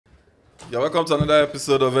Yeah, welcome to another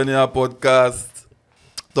episode of Any Podcast.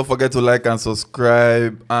 Don't forget to like and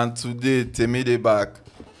subscribe. And today, Temi back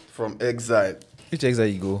from exile. Which exile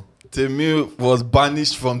you go? Temi was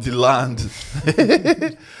banished from the land.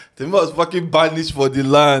 Temi was fucking banished for the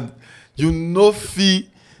land. You know, fee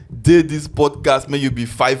did this podcast, may you be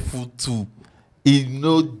 5'2". It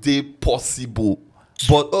no day possible.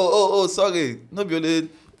 But sorry, no be only.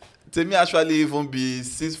 Temi actually even be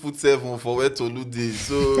 6'7" for where Tolu did.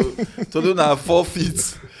 So Tolu na 4 feet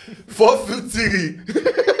 3.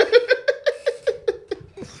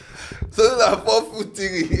 So na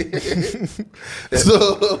 4'3".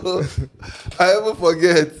 So I even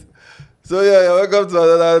forget. So yeah, welcome to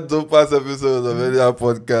another dope ass episode of Any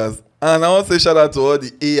Podcast. And I want to say shout out to all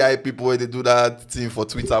the AI people where they do that thing for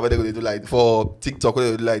Twitter, where they do like for TikTok,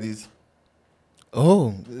 where they do like this.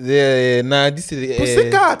 Oh, yeah, nah, this is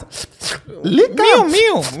Pussycat, lick meow.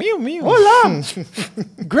 Hola,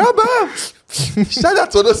 grab him. Shout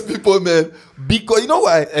out to those people, man. Because you know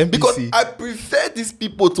why? NPC. Because I prefer these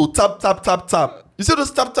people to tap. You see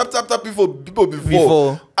those tap people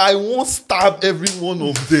before. I won't stab every one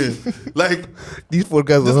of them. Like this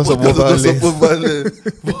podcast this was not supposed violence.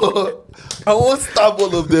 But I won't stab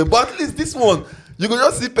all of them. But at least this one, you can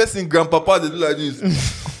just see person grandpapa they do like this.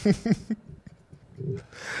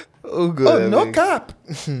 Oh god. Oh, no cap.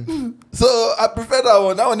 So I prefer that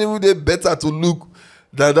one. That one even dey better to look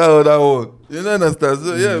than that other one. You know understand?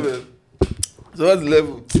 So yeah, man. So what's the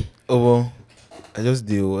level? Oh well, I just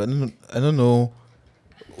do. I don't know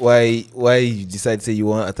why you decide to say you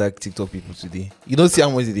want to attack TikTok people today. You don't see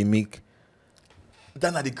how much they make.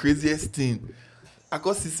 That na the craziest thing. I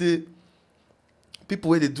cause say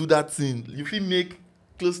people where they do that thing, you fit make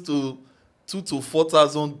close to $2,000 to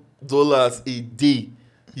 $4,000 a day.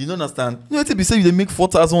 You don't understand? You know what be say they make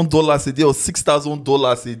 $4,000 a day or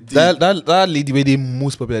 $6,000 a day. That lady where they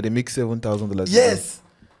most popular, they make $7,000. Yes.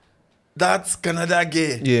 That's Canada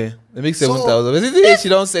girl. Yeah, they make So, 7,000. She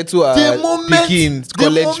don't settle her picking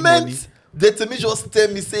college money. They tell me just tell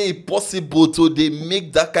me say it possible to they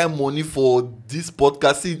make that kind of money for this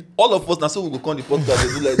podcast. See, all of us now so we go come the podcast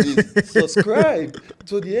and do like this. Subscribe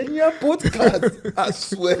to the Any Podcast. I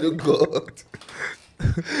swear to God.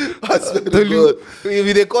 I swear to God.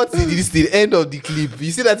 If they cut this to the end of the clip,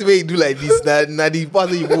 you see that way you do like this. Now the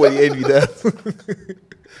part you go at the end with that.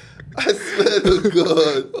 I swear to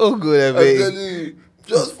God. Oh God, I I'm beg. telling you,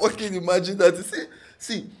 just fucking imagine that.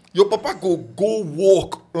 See, your papa go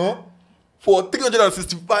walk, for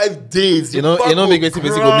 365 days. You know, make person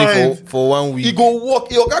go make for 1 week. He go walk.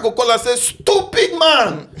 Your guy go call and say, "Stupid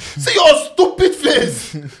man, see your stupid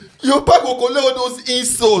face." Your papa go collect all those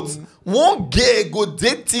insults. One girl go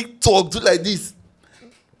date TikTok do like this.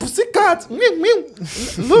 Pussycat, lover,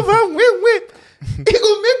 He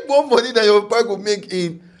go make more money than your papa go make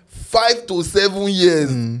in 5 to 7 years.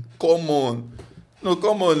 Come on,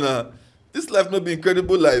 come on now. This life not be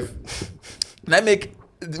incredible life. And I make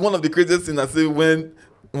one of the craziest things I say when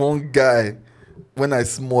one guy, when I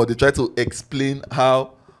small, they try to explain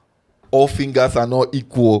how all fingers are not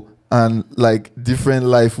equal and like different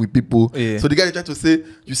life with people. Yeah. So the guy try to say,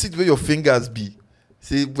 you see the way your fingers be.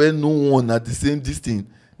 Say when no one at the same distance,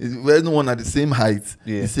 when no one at the same height.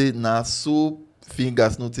 Yeah. He say nah, so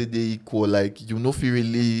fingers not say they equal. Like you know feel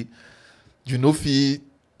really, you know feel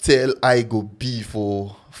tell I go be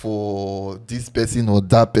for this person or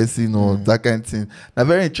that person or that kind of thing. Now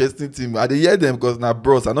very interesting thing. I dey hear them because now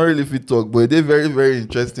bros, I not really fit talk, but they very very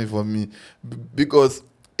interesting for me because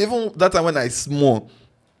even that time when I small,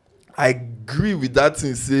 I agree with that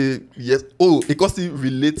thing. Say yes. Oh, it cause it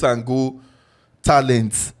relate and go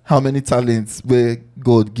talents. How many talents where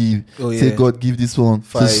God give? Oh, yeah. Say God give this one.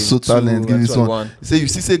 5, so 2, talent give this one. 1. Say you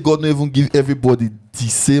see, say God not even give everybody the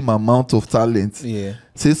same amount of talent. Yeah.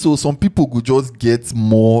 Say so some people could just get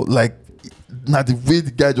more like now the way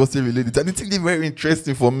the guy just say related. And I think they very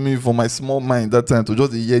interesting for me, for my small mind that time to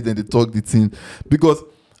just hear them they talk the thing. Because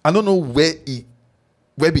I don't know where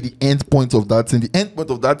be the end point of that thing. The end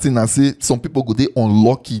point of that thing, I say some people go they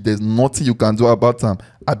unlucky. There's nothing you can do about them.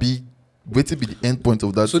 I be waiting be the end point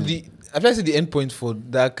of that So thing. I feel like the end point for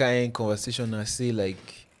that kind of conversation, I say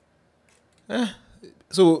like,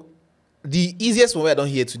 so the easiest one where I don't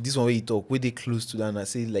hear to this one where you talk, where they close to that, and I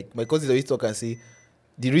say like my cousins always talk and say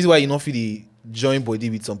the reason why you not feel the join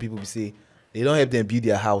body with some people, we say they don't help them build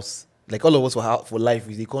their house. Like all of us for life,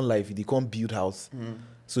 if they can't build house.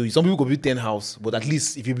 So some people go build 10 house, but at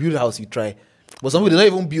least if you build a house, you try. But some people they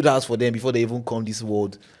don't even build a house for them before they even come this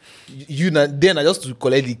world. Then I just to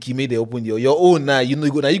collect the key, make they open your own now. You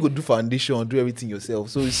go do foundation, do everything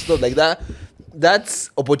yourself. So it's not like that. that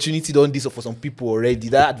opportunity don't this for some people already.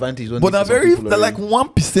 That advantage don't. But for some people they're like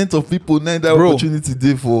 1% of people now that Bro, opportunity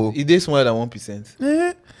there for. It is smaller than 1%.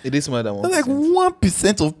 Eh? It is smaller than 1%. Like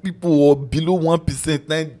 1% of people or below 1%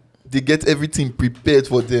 now they get everything prepared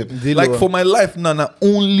for them. Like for my life now,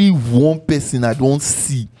 only one person I don't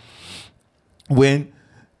see when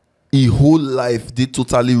a whole life they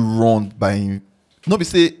totally run by him. Not be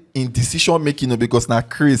say in decision making because now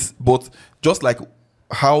Chris, but just like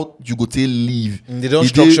how you go to live. They don't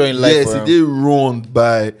structure in life. Yes, they run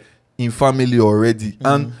by in family already.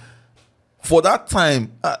 And for that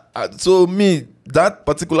time, so me, that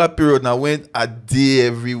particular period now when I did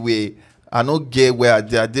everywhere, I don't get where I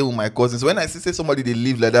did with my cousins. When I see somebody they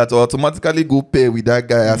live like that, I automatically go pair with that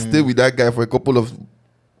guy. I stay with that guy for a couple of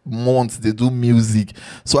months. They do music.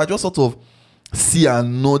 So I just sort of see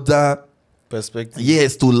another perspective.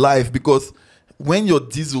 Yes, to life, because when your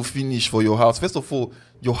diesel finish for your house, first of all,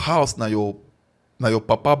 your house now your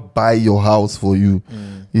papa buy your house for you.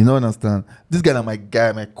 You know, understand? This guy, my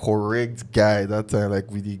guy, my correct guy. That time, like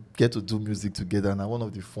we get to do music together, and one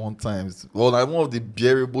of the fun times. Well, like one of the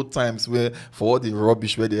bearable times where for all the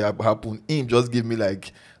rubbish where they happen, him just give me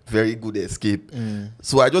like very good escape.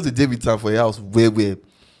 So I just did with time for a house where.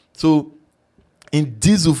 So in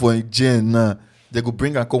diesel for a gen now, they go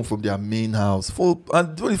bring and come from their main house.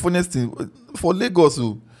 And the only funniest thing for Lagos,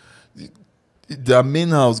 their main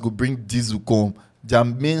house go bring diesel come. Their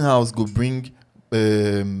main house go bring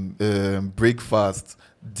breakfast,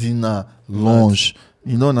 dinner, lunch.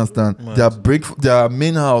 You know, understand? Their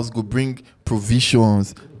main house go bring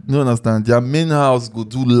provisions. You know, understand? Their main house go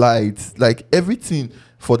do lights. Like everything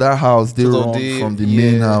for that house, they run from the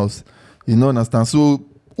main house. You know, understand? So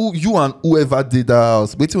you and whoever did that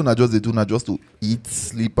house, wait till they do not just to eat,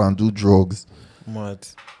 sleep, and do drugs. Mad.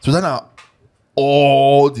 So then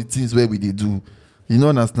all the things where we they do. You know,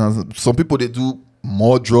 understand? Some people they do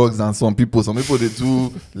more drugs than some people. Some people they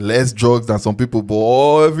do less drugs than some people.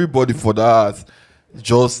 But everybody for that,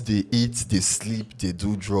 just they eat, they sleep, they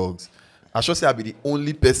do drugs. I should say I be the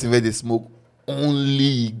only person where they smoke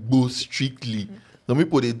only Igbo strictly. Some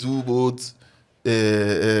people they do both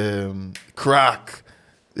crack,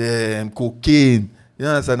 cocaine. You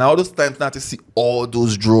know, understand? Now all those times now to see all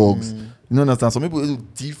those drugs. You know, understand? Some people do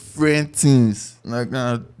different things. Like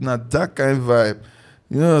that kind of vibe.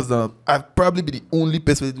 You know, I'd probably be the only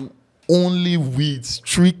person who do only weed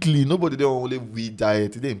strictly. Nobody do only weed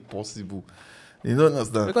diet. It's impossible. You know,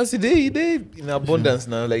 understand? Because they in abundance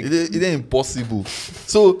now. Like it's impossible.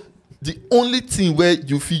 So the only thing where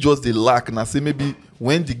you feel just the lack, and I say maybe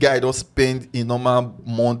when the guy don't spend a normal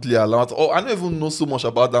monthly allowance, or I don't even know so much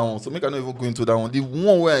about that one, so make I not even go into that one. The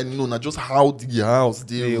one where I know now just how the house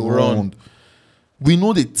they run. We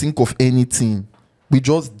know they think of anything. We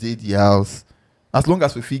just did the house. As long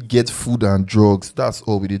as we feel get food and drugs, that's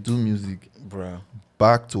all. We they do music, bruh.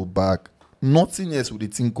 Back to back. Nothing else would they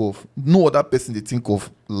think of. No other person they think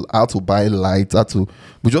of how to buy light.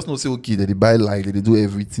 We just know say okay, they buy light, they do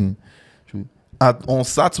everything. On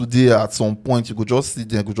Saturday, at some point, you could just sit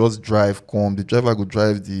there, you could just drive, come. The driver could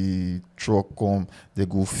drive the truck, come. They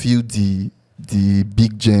go fill the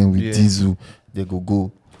big gen with diesel. They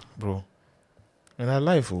go. Bro. And that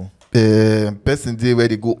life, person there where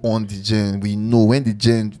they go on the gen, we know when the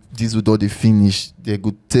gen diesel door they finish, they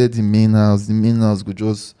go tell the main house go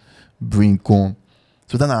just bring come.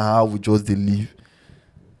 So that's how we just they live.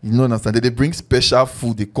 You know, understand? They bring special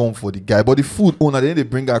food, they come for the guy, but the food owner they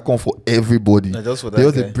bring a come for everybody. Not just for that they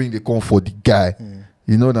just guy. they bring the come for the guy.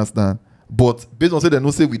 You know, understand? But based on say they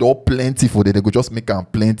don't say with all plenty for them, they go just make them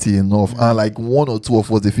plenty enough. And like one or two of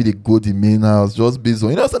us, they feel they go the main house just based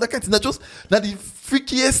on, you know, so that kind of thing. That just not the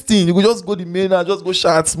freakiest thing. You could just go the main house, just go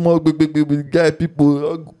shout, smoke, big guy,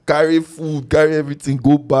 people carry food, carry everything,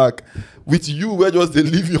 go back. With you, where just they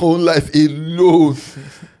live your own life alone,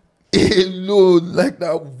 like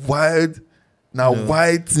that wild. Now,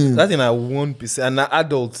 wild thing. That thing at 1%, and now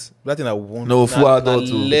adults. That thing at 1%. No, full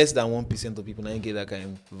adults. Less than 1% of people now get that kind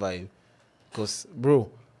of vibe. Because, bro,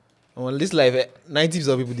 on this life, 90%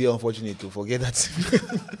 of people are unfortunate to forget that.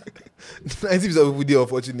 90% of people are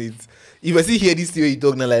unfortunate. If I see here this thing where you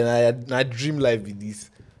talk now, like, I dream life with this.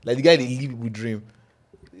 Like the guy they live with dream.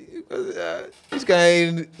 Which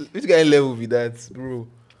kind level with that, bro?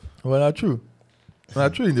 Well, not true.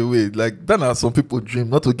 Not true in the way. Like, that are some people dream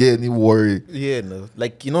not to get any worry. Yeah, no.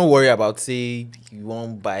 Like, you don't worry about, say, you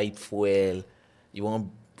won't buy fuel, you won't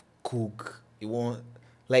cook, you won't.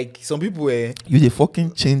 Like, some people you they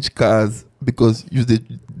fucking change cars because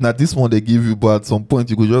now this one they give you, but at some point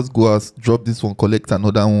you could just go out, drop this one, collect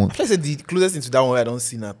another one. I say the closest thing to that one where I don't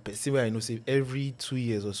see now, see where I know say every 2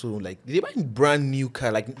 years or so, like they buy brand new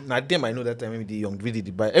car. Like now them I know that time maybe they young, they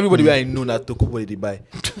buy. Everybody where I know now Tokubo they buy.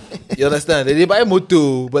 You understand? They buy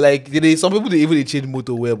moto, but like some people they even change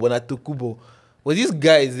moto well, but not Tokubo. But these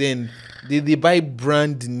guys then they buy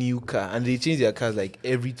brand new car and they change their cars like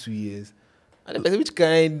every 2 years. And like, which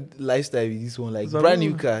kind lifestyle is this one? Like brand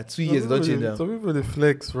new car, 2 years, don't change them. Some people they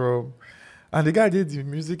flex from, and the guy did the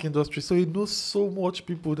music industry, so he knows so much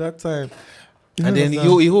people that time. And then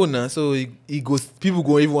he hold now, so he goes. People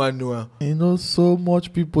go even want to know him. He knows so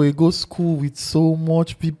much people. He goes school with so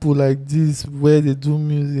much people like this where they do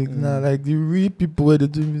music now. Like the real people where they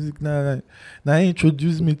do music now. Like, now he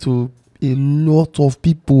introduced me to a lot of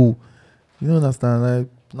people. You don't understand? Like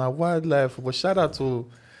now wildlife. But shout out to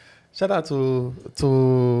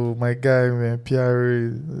my guy, man,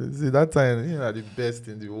 PRA. See, that time, you know, the best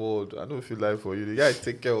in the world. I don't feel like for you. The guy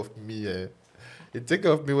take care of me, He take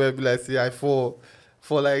care of me where I be like, see,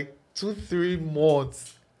 for like 2-3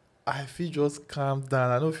 months, I feel just calm down.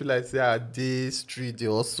 I don't feel like, say, I day street, they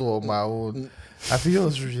also on my own. I feel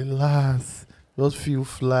just relax. Just feel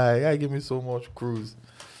fly. Yeah, give me so much cruise.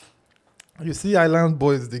 You see Island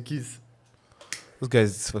Boys, the kiss. Those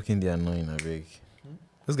guys fucking they annoying, I beg.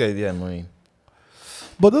 Those guys they annoying.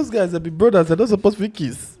 But those guys, they be brothers. They're not supposed to be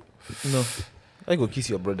kiss. No, I go kiss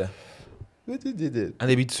your brother. What did they do? And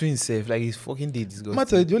they be twins safe. Like he's fucking dead. Disgusting.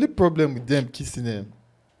 Matter, the only problem with them kissing them,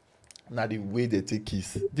 not the way they take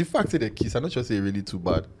kiss. The fact that they kiss, I'm not sure say really too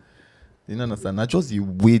bad. You don't understand? Not just the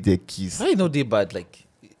way they kiss. How you know they bad? Like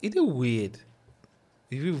it weird.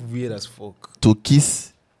 It's weird as fuck. To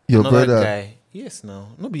kiss your another brother. Guy. Yes, now.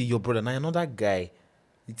 Not be your brother. Now another guy.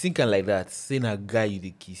 You thinking like that? Saying a guy you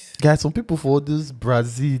the kiss. Guys, some people for this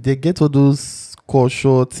Brazil, they get all those core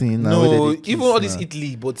shorts in. No, even all this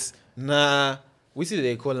Italy, but nah, we see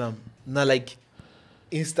they call them nah like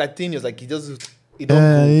instantaneous. Like he don't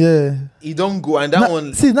go. Yeah. He don't go, and that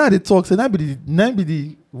one. See now they talk. So now be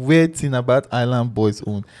the weird thing about Island Boys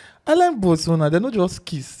own. Island Boys own, they not just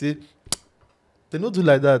kiss. Say, they not do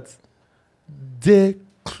like that. They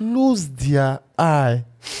close their eye,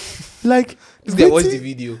 like. This guy watch the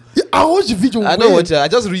video. Yeah, I watch the video. I don't watch it. I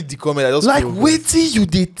just read the comment. I just Like, wait till you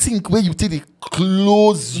they think when you take the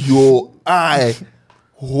close your eye.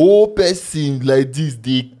 Whole person like this,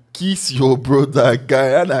 they kiss your brother,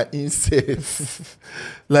 guy, and incest.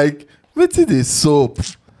 Like, wait till they soap.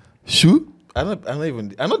 Shoot. I'm not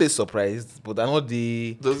even. I'm not they surprised, but I'm not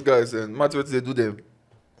the. Those guys and matter what they do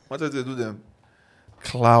them.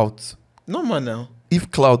 Clout. No man now.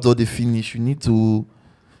 If clout or they finish, you need to.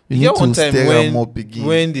 You Yeah, need one to time stare them up again.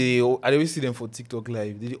 when I always see them for TikTok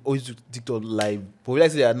live. They always do TikTok live, but we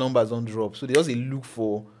like say their numbers don't drop, so they just look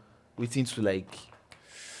for waiting to like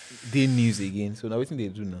day news again. So now waiting they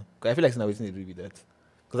do now. Cause I feel like now waiting they do with that.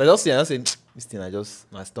 Cause I just say this thing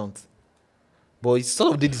I stunt. But it's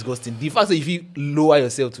sort of disgusting. The fact that if you lower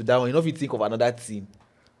yourself to that one, you know if you think of another thing,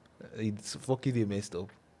 it's fucking they messed up.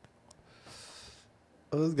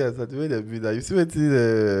 Those guys are the way they be that. You see what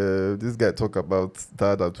this guy talk about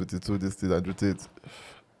that and 22, this thing, Andrew Tate.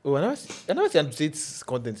 Oh, I never see Andrew Tate's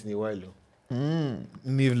content in a while. In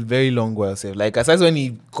a very long while, sef. Like aside when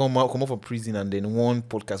he come out from prison and then one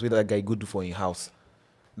podcast where that guy go do for in house.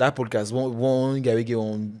 That podcast, one guy we get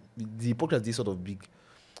on the podcast is sort of big.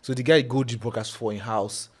 So the guy go do podcast for in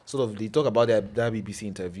house. Sort of they talk about that BBC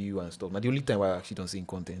interview and stuff. Now the only time where I actually don't see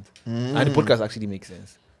content. And the podcast actually makes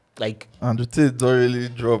sense. Like Andrew Tate don't really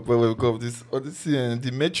drop when we go this Odyssey and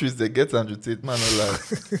the metrics they get Andrew Tate, man, no lie.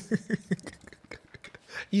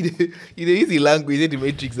 you use the language the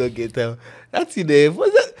matrix don't get out. That's in there.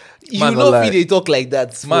 What's that? You Man, no know lie. if they talk like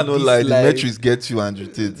that. Man, no lie, the like, metrics get you Andrew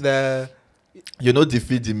Tate. Nah, You know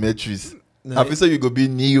defeat the metrics. nah, After say you go be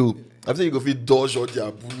Neo. After you go fit dodge all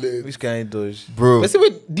their bullet. which kind of dodge? Bro. But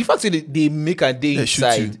see, the fact that they make a day They shoot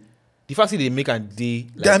inside. you. The fact that they make a day.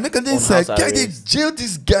 Like, Guy, make a on inside. house Guy, they arrest. jail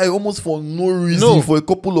this guy almost for no reason No. for a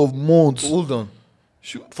couple of months. Hold on.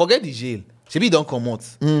 Forget the jail. Shebi don't come out.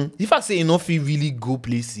 The fact say enough he really go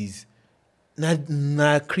places.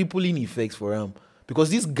 Na crippling effects for him. Because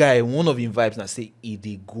this guy, one of him vibes, na say he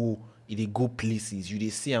dey go places. You dey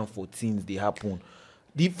see him for things they happen.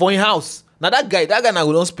 For him house. Now that guy now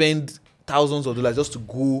will not spend thousands of dollars just to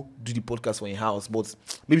go do the podcast for him house. But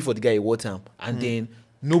maybe for the guy he want him. And then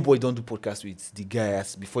nobody don't do podcast with the guy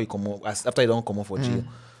before he come out, after he don't come out for jail.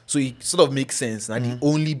 So it sort of makes sense. Now the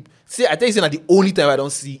only I tell you, say the only time I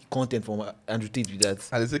don't see content from Andrew Tate with that.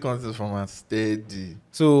 And they say content from a steady.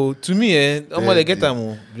 So to me, they get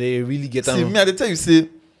them. They really get See, them. me, I dey tell you, say,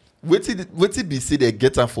 wait till be say they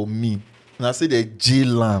get her for me. and I say they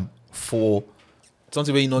jail am for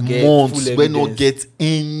something where you not get months, full where not evidence. get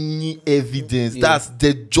any evidence. Yeah. That's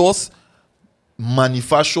they just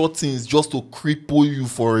manufacture things just to cripple you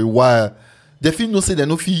for a while. They feel no say they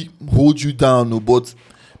no fit hold you down, no, but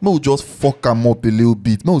may we just fuck am up a little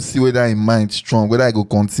bit. May we see whether in mind strong, whether I go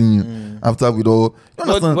continue after with all. You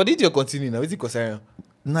understand? But did you continue now? Is it concern?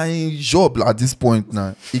 Na him job at this point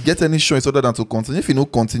now. He get any choice other than to continue. If he no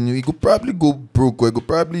continue, he go probably go broke or he go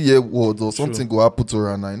probably hear words or something go happen to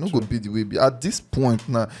her now. He no go be the way be. At this point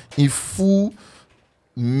now, in full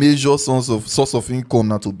major source of income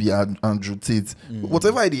now to be Andrew Tate.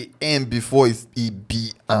 Whatever he earn before he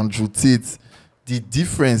be Andrew Tate, the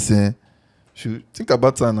difference should think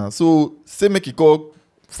about that now. So say make he call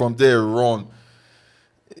from there run.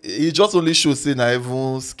 It just only shows say na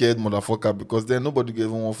even scared motherfucker because then nobody go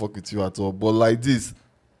even want fuck with you at all. But like this,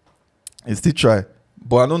 he still try.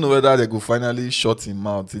 But I don't know whether they go finally shut him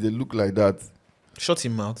out. See, they look like that. Shut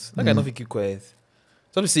him out. That guy not keep quiet.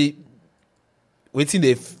 So to say, waiting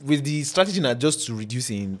with the strategy now just to reduce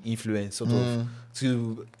in influence, sort of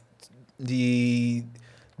to the.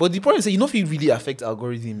 But the problem is that you know if it really affect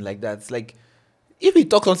algorithm like that. It's like if we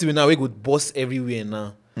talk something now, we go boss everywhere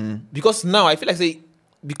now. Because now I feel like say.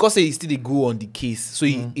 Because say he still dey go on the case, so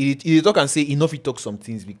he talk and say enough. He talk some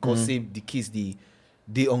things because say the case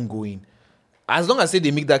they ongoing. As long as say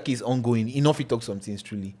they make that case ongoing, enough. He talk some things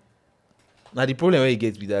truly. Now the problem where he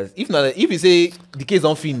gets with that, if you say the case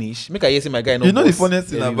don't finish, make I hear say my guy. You know the funniest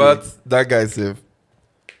thing about that guy self,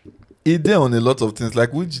 he did on a lot of things.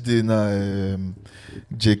 Like which day now,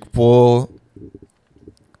 Jake Paul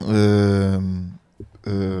and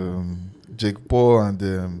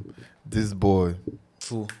this boy.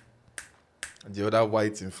 The other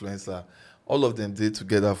white influencer, all of them did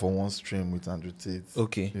together for one stream with Andrew Tate.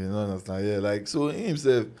 Okay, you know, understand? Yeah, like so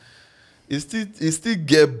himself, he still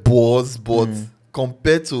get buzz, but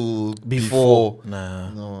compared to before, nah,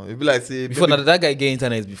 no, it'd be like say before that guy get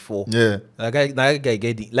internet before. Yeah, that guy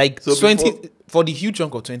get it like so 20 for the huge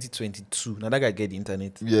chunk of 2022. Now that guy get the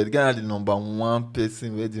internet. Yeah, the guy had the number one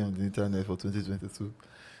person waiting on the internet for 2022.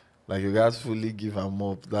 Like you guys fully give him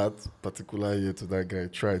up that particular year to that guy.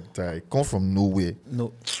 Tried die. Come from nowhere.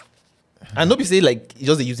 No. And nobody say like he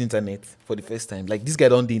just use internet for the first time. Like this guy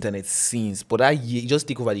done the internet since, but that year he just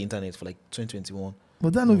take over the internet for like 2021.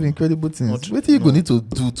 But that not be incredible things. What are you gonna need to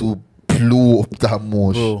do to blow up that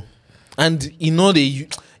much? Bro. And you know they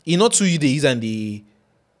use and they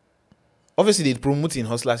obviously they promote in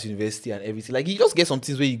Hustlers University and everything. Like you just get some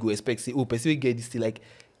things where you go expect say, oh, person will get this thing like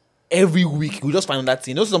every week you just find that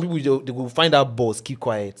thing. You know, some people they will find that boss, keep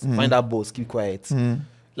quiet. Find that boss, keep quiet.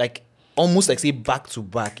 Like almost like say back to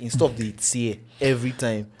back instead of the say every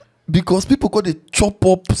time. Because people got to chop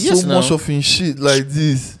up so much of in shit like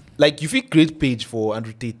this. Like you feel create page for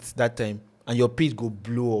Andrew Tate that time and your page go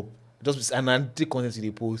blow up. Just and take content to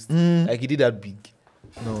the post. Like he did that big.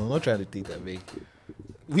 No, I'm not trying to take that big.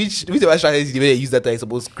 Which the strategy the way they use that time is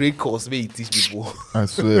supposed to create course where you teach people. I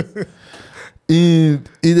swear. In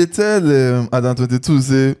they tell Adam 22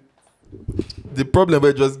 say the problem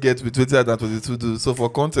we just get with what Adam 22 do. So for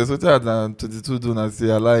context, what Adam 22 do now say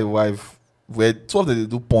allow wife where 12 they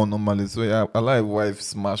do porn normally. So yeah, allow wife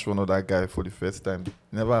smash one other guy for the first time.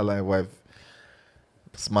 Never allow wife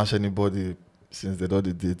smash anybody since they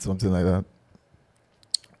don't date something like that.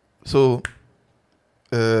 So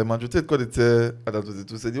Andrew Tate got to tell Adam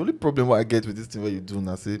 22 say the only problem what I get with this thing where you do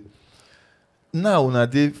now say now when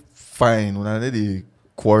they fine when they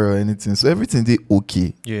quarrel or anything, so everything they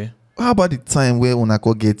okay. Yeah. How about the time where when I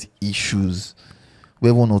could get issues,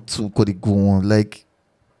 where one or two could go on like?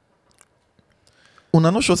 I'm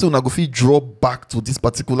not sure say when I go feel drop back to this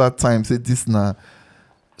particular time. Say this now.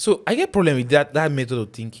 So I get problem with that method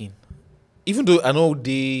of thinking. Even though I know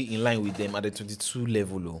they in line with them at the 22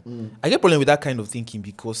 level, I get problem with that kind of thinking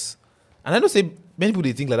because, and I know say many people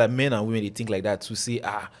they think like that, men and women they think like that to say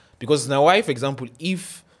because now why, for example,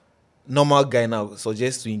 if normal guy now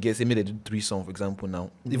suggests to engage, say maybe they do threesome, for example, now,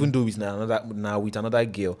 even though it's with another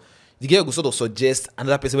girl, the girl will sort of suggest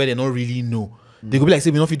another person where they don't really know. They go be like, say,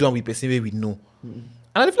 we don't feel done with person where we know. And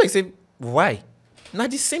I feel like, say, why? Now,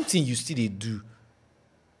 the same thing you still they do.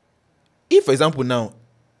 If, for example, now,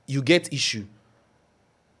 you get issue,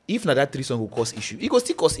 if not that threesome will cause issue, it will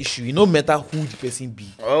still cause issue. It no matter who the person be.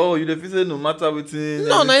 Oh, you the say no matter what.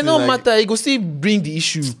 No, it no matter. It will still bring the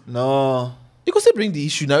issue. No. You can still bring the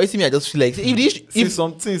issue now. It's me. I just feel like if the issue, if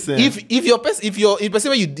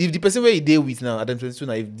the person where you deal with now, Adam 22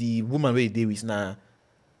 now, if the woman where you deal with now,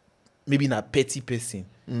 maybe na petty person,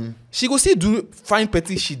 she go still find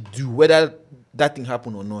petty shit do whether that thing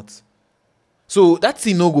happen or not. So that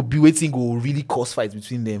thing no go be waiting go really cause fight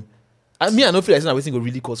between them. And me, I don't feel like everything will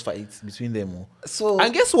really cause fights between them. Oh. So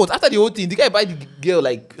And guess what? After the whole thing, the guy buy the girl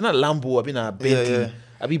like not a Lambo, I mean a Bentley. yeah.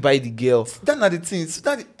 I be buy the girl. that not the thing. So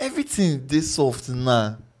that everything they soft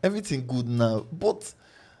now. Everything good now. But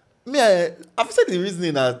me, I've said the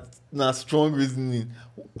reasoning na strong reasoning.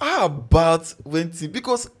 How about when things,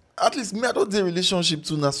 because at least me I don't do relationship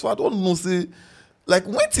too now, so I don't know say like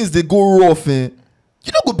when things they go rough, you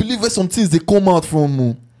don't go believe where some things they come out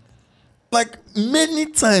from. Like many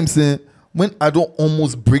times, when I don't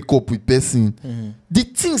almost break up with person, the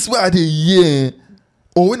things where I dey hear,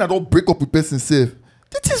 or when I don't break up with person self,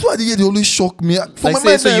 the things where I dey hear they always shock me. For Like my say,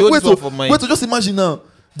 mind, so you hold wait this one for mine. to just imagine now.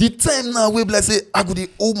 The time now where like say I go dey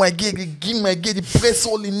hold my girl, give my girl, the press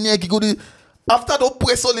all in neck, go dey after the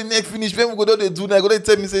press all in neck finish, when we go down they do now, go dey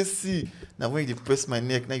tell me say see now when you dey press my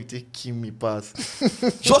neck now you take kill me pass.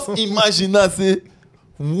 Just imagine now say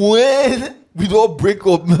when we don't break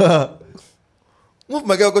up now. One of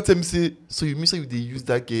my guy go tell me say so you mean say you dey use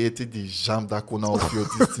that girl take dey jam that corner of your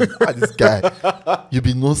this thing. This guy you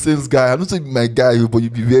be nonsense guy. I don't say you be my guy but you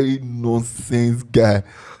be very nonsense guy.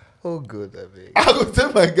 Oh good, I mean. I go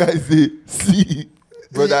tell my guy say, see,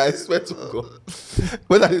 brother, I swear to God,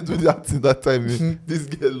 when I do that thing that time, this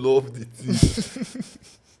girl love the thing.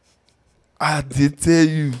 I did tell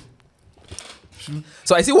you.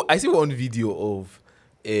 So I see one video of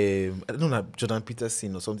I don't know, Jordan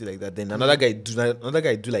Peterson or something like that. Then another guy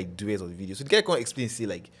do like duets of the video. So the guy can't explain, say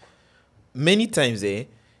like many times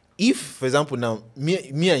if for example now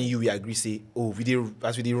me and you we agree say we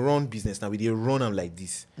dey run business now we dey run them like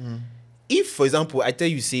this. If for example I tell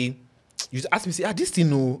you say you ask me say this thing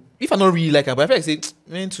no, if I don't really like her, but I feel like say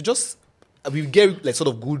man to just we get like sort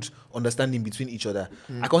of good understanding between each other.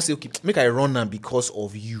 I can't say okay make I run them because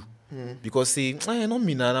of you. Because say not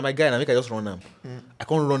me now my guy now make I just run them. I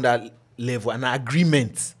can't run that level and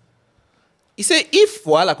agreement. He say if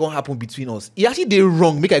wahala can't happen between us, he actually did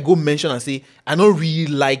wrong. Make I go mention and say I don't really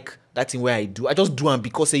like that thing where I do. I just do them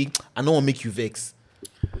because say I don't want to make you vex.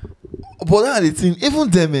 But that's the thing. Even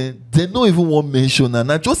them, they don't even want mention and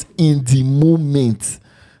not just in the moment.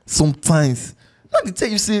 Sometimes, now they tell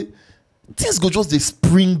you say things go just they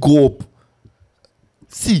spring up.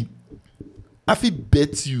 See, I feel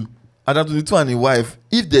bet you. And I'm 22 and a wife.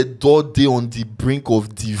 If the door they on the brink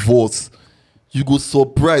of divorce, you go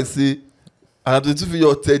surprise say. And I'm 22 for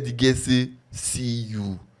your tell the girl say, see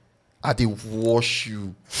you. I dey wash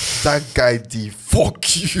you. That guy dey fuck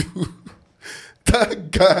you.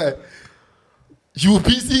 That guy. You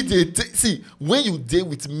busy dey see when you dey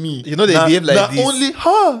with me. You know they behave like this.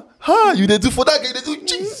 Only you dey do for that guy. They do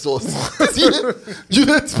Jesus. you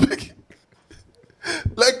dey speak.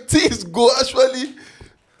 Like things go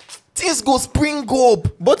spring up.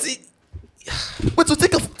 But to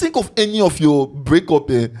think of any of your breakup,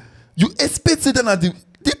 you expect it then at the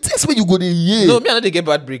things where you go dey hear. No, me I know they get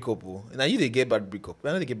bad breakup. Now you they get bad breakup. I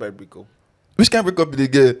know they get bad breakup. Which kind of breakup they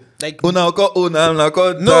get? Like Una call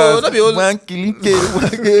No, not be all. one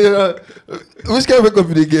kilike. Which kind of breakup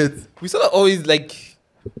they get? We sort of always like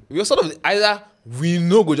we sort of either we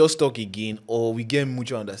no go just talk again or we get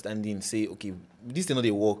mutual understanding. Say okay, this thing not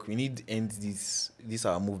they work. We need to end this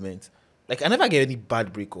our movement. Like I never get any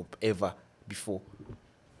bad breakup ever before.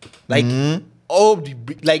 Like all the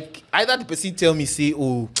like either the person tell me say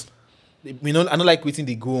I don't like waiting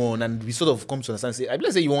they go on and we sort of come to understand say I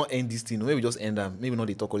believe say you won't end this thing. Maybe we just end them. Maybe not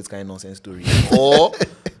they talk all this kind of nonsense story. Or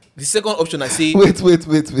the second option I say wait.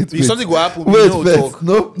 If something go happen, Wait, we know talk.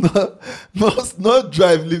 No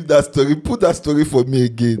drive, leave that story. Put that story for me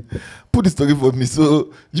again. Put the story for me.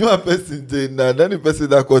 So you are person there now. Then the person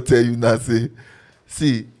that can tell you now say,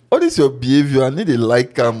 see, all this your behavior, I need a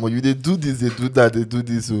like or you they do this, they do that, they do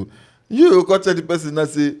this. So you go tell the person that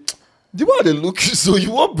say, the way they look you, so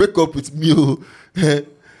you won't break up with me.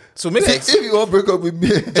 So make if you won't break up with me,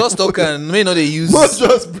 just talk and may not they use. not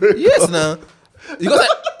just break Yes, up. now. Because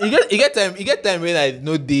you get time when I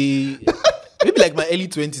know they maybe like my early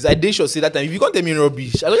 20s. I did sure say that time. If you can't tell me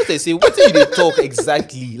rubbish, I go just say what did they talk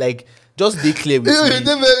exactly? Like just they clear with me.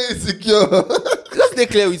 They're very insecure. Just they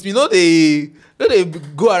clear with me. No they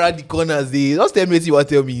go around the corners. They just tell me what you want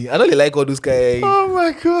to tell me. I know they like all those guys. Oh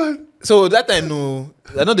my god. So that time no,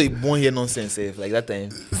 I know they won't hear nonsense. Like that time.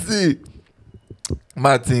 See,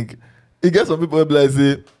 I think it gets some people who be like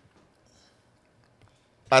say,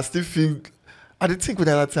 I still feel. I did think when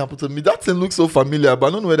that thing happened to me. That thing looks so familiar, but I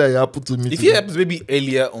don't know whether it happened to me. If it happens maybe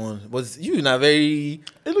earlier on, but you not very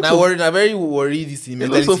worried. This it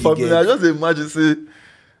looks so familiar. I just imagine say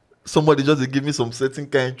somebody just dey give me some certain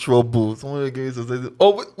kind of trouble. Somebody give me some certain.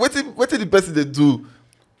 Oh, what did the person they do?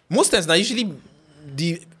 Most times now, usually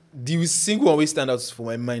the single one always stand out for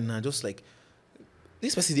my mind now. Just like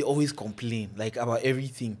this person they always complain like about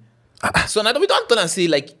everything. So now we don't turn and say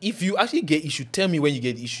like if you actually get issue, tell me when you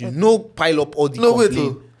get issue. No pile up all the No, wait.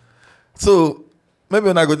 complaint. So maybe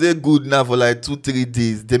when I go there good now for like 2-3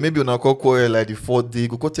 days, then maybe when I call quarrel like the 4th day,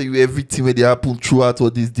 go tell you everything where they happen throughout all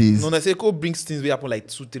these days. No, I say go bring things we happen like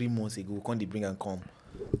 2-3 months ago. Can't they bring and come?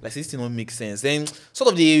 Like this thing don't make sense. Then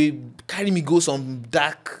sort of they carry me go some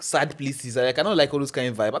dark, sad places. I cannot like all those kind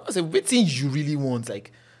of vibe. I say, what thing you really want?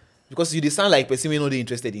 Like because you they sound like person we not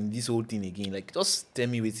interested in this whole thing again. Like just tell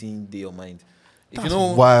me what's in your mind. If That's you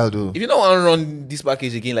know wild though. If you don't want to run this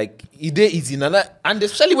package again, like it dey easy now. And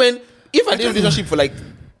especially when if I did a relationship for like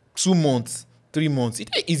 2 months, 3 months, it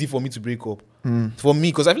ain't easy for me to break up. For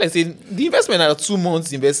me, because I feel like saying the investment are 2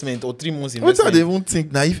 months investment or 3 months investment. What do they even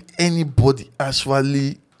think now if anybody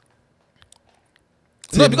actually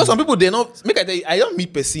No, because some people they not make I tell you, I don't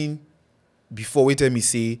meet person before we tell me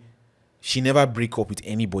say she never break up with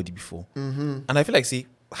anybody before. And I feel like say,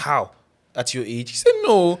 how? At your age? She said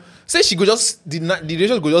no. Say she go just the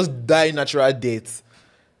relationship go just die natural death.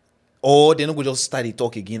 Or they not go just start to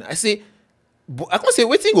talk again. I say, but I can't say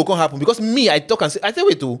what thing go come happen because me, I talk and say, I tell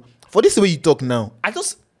wait to for this way you talk now, I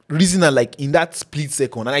just reason her like in that split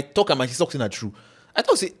second and I talk and she's talking her true. I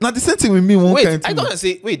thought say now the same thing with me one wait, kind I thing. thought and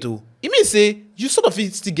say wait oh, it means say you sort of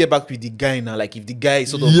still get back with the guy now, like if the guy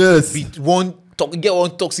sort of Yes. with get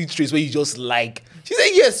one toxic trace where you just like. She said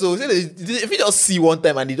yes, so if you just see one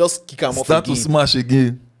time and they just kick him off Start again. to smash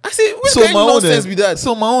again. I say what kind of nonsense with that?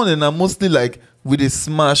 So my own and I'm mostly like we dey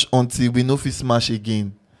smash until we know if we smash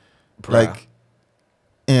again. Bruh. Like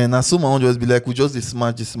and I saw my own just be like we just dey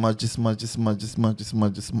smash.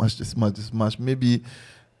 Maybe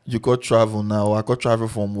you could travel now. I could travel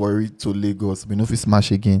from Warri to Lagos. We know if we smash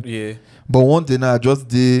again. Yeah. But one day now I just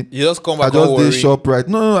dey You just come I back just and dey worry. shop right.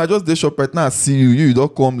 No, I just dey shop right now. I see you. You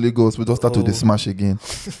don't come Lagos. We just start to dey smash again.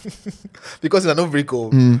 Because it's no break up.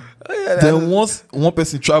 Then once one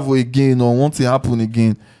person travel again or one thing happen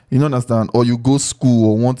again, you know understand? Or you go school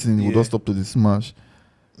or one thing, we just stop to the smash.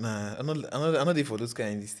 Nah, I'm not there for those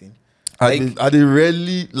kind of this thing. I dey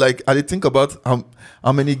rarely like I dey think about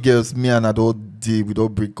how many girls me and adult day we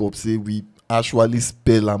don't break up. Say we actually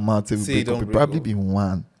spell amount say we Say break don't up. It break probably up. be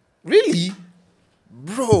one. Really?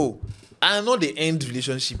 Bro, I know the end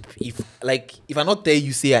relationship. If I not tell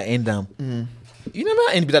you say I end them, you never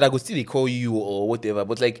end with that. I go still they call you or whatever.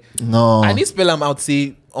 But like No. I need spell them out.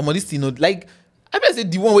 Say this thing. Like I better say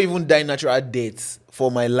the one who even die natural death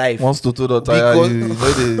for my life. Once Toto don't tire Because-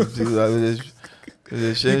 you,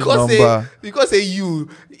 they change because number. say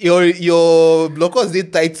your blockers they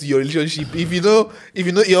tied to your relationship. If you know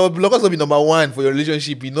your blockers will be number one for your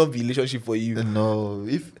relationship, it not be relationship for you. No,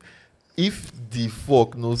 if the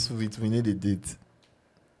fuck no sweet, we need a date.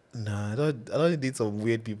 Nah, I don't date some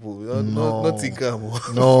weird people. No. Not think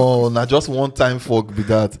No, not just one time fuck be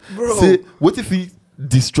that. Bro. Say, what if we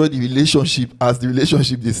destroy the relationship as the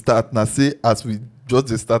relationship they start? Now say as we just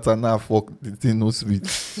the start and now fuck the thing no sweet.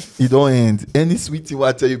 It don't end. Any sweet thing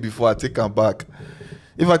I tell you before I take them back.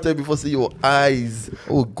 If I tell you before say your eyes,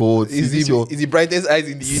 oh God, Is the brightest eyes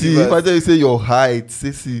in the see universe. if I tell you say your height,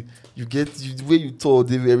 see you get the way you talk,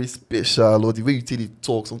 they very special, or the way you tell they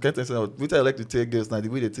talk. Some kind of things which I like to tell girls now, the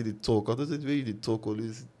way they tell they talk, or the way they talk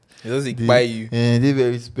always. It doesn't buy you. And they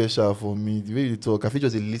very special for me. The way you talk, I feel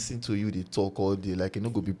just listen to you, they talk all day. Like it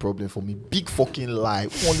not go be problem for me. Big fucking lie.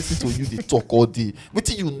 Who want listen to you, they talk all day. Wait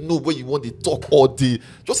till you know when you want they talk all day.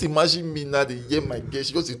 Just imagine me now, they hear my girl,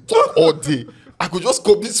 she just they talk all day. I could just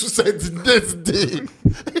commit suicide the next day.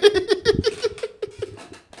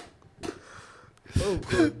 Oh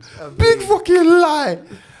God. Big fucking lie.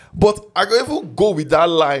 But I can even go with that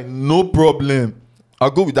lie, no problem.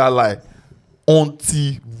 I'll go with that lie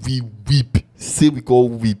until we weep. Say we call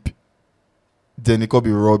weep. Then it could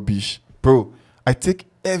be rubbish. Bro, I take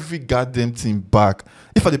every goddamn thing back.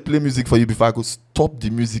 If I dey play music for you before I go stop the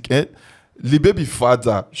music, the baby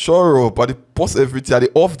father, sure up, I dey pause everything, I dey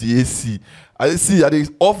off the AC. I dey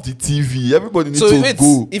off the TV. Everybody needs So to wait,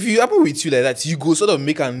 go. if you happen with you like that, you go sort of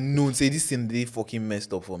make a known, say this thing they fucking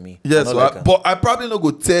messed up for me. Yes, I not like am. but I probably not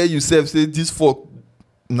go tell you, say this fuck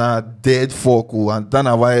nah dead fuck, and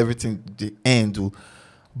that's why everything the end.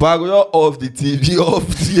 But I go just off the TV, off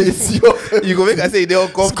the AC, off you go make I say they all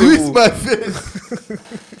squeeze comfortable. my face.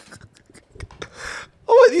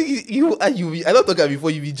 Oh, you I don't talk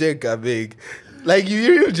before you be jerk, I beg. Like you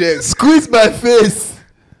real jerk. Squeeze my face.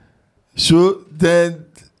 Sure, then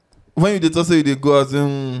when you dey talk say you dey go out,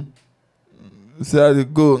 say how dey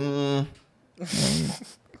go.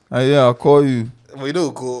 I'll call you. But you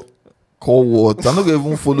don't go. Call what? I'm not gonna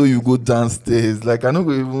even follow you go downstairs. Like I not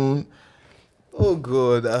gonna even. Oh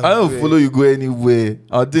God. I don't follow you go anywhere.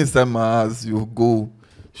 I'll do inside my house. You go.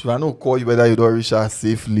 Should I not call you whether you don't reach her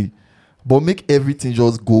safely? But make everything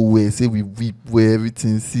just go where. Say we weep where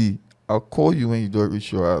everything see. I'll call you when you don't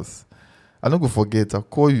reach your house. I don't go forget. I'll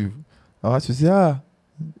call you. I'll ask you, say,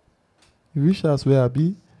 you reach us where I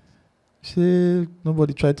be? Say,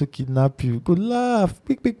 nobody tried to kidnap you. Go laugh.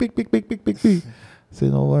 Pick. Say,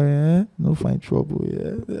 no worry, no find trouble.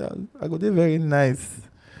 Yeah. I go there very nice.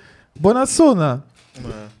 But not so now.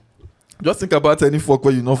 Just think about any fuck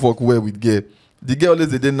where you not fuck well with girl. The girl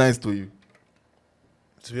always dey nice to you.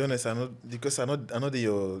 To be honest, I know because I know that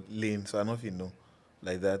your lane, so I know if you know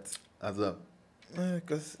like that. As well.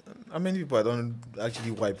 Because how many people I don't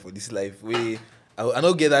actually wipe for this life? I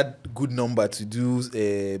don't get that good number to do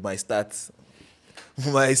my stats.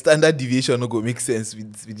 My standard deviation no go make sense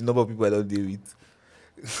with the number of people I don't deal with.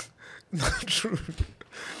 Not true.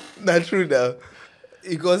 Not true now.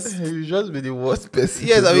 Because you just be the worst person.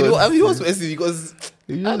 Yes, I'm the worst person because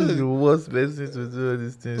you just be the worst person to do all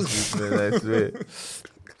these things with, man. I swear.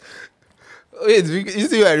 Wait, you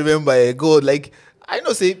see what I remember? God, like I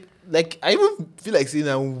know say like I even feel like saying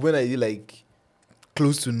now when I like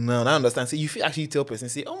close to now, I understand. Say you feel actually tell person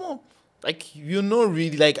say, like you know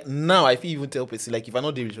really like now I feel even tell person like if I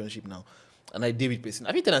know the relationship now and I deal with person,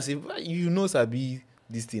 I feel tell and say you know Sabi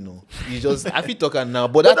this thing no. You just I feel talking now,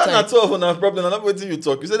 but that time not 12 on our problem. I'm not waiting you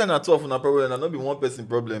talk. You said that not 12 on our problem and not be one person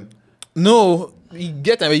problem. No, you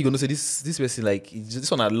get time where you gonna say this person like it's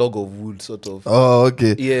just on a log of wood sort of. Oh,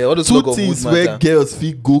 okay. Yeah, all those two log of things wood where matter. girls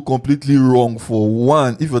feel go completely wrong. For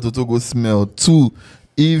one, if your toto go smell. Two,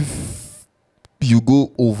 if you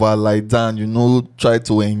go over like down, you know, try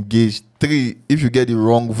to engage. Three, if you get the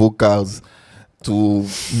wrong vocals to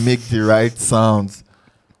make the right sounds.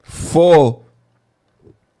 Four,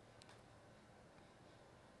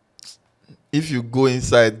 if you go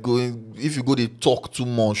inside, if you go they talk too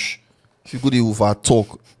much, if you go they over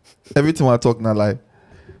talk, everything I talk now like,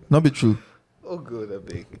 not be true. Oh God, I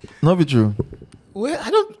beg. Not be true. Well,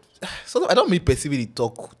 I don't mean specifically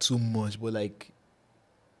talk too much, but like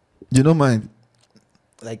You don't mind.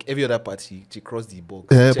 like every other party, she cross the box.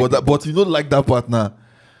 Yeah, check the but you don't like that part now.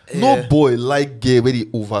 No boy like gay where they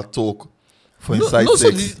over talk for inside no,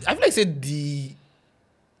 sex. So I feel like said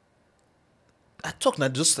I talk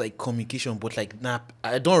not just like communication, but like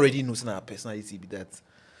I don't already know our personality be that.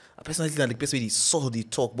 A personality like the person they saw they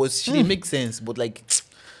talk, but she didn't make sense. But like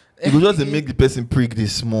You go just dey make the person prick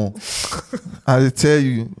this small. I tell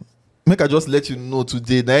you, make I just let you know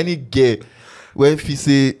today that any girl where if he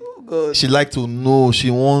say she like to know, she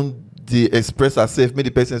want the express herself, make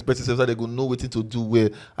the person express herself so they go know what to do well.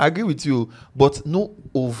 I agree with you, but no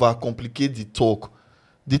over complicate the talk.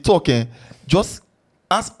 The talk, just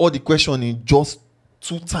ask all the question in just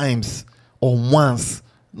 2 times or once.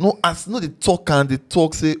 No, as no the talk and the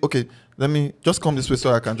talk say, okay, let me just come this way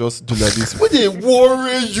so I can just do like this. When they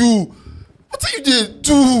worry you, what are you they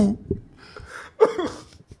do?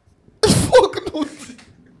 Fuck no.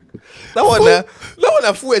 that one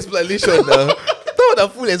a full explanation now. That one a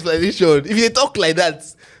full explanation. If you talk like that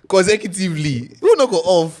consecutively, you not go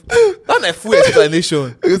off. That one a full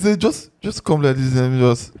explanation. I say just come like this.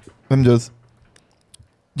 Let me just.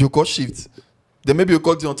 You cut shift. Then maybe you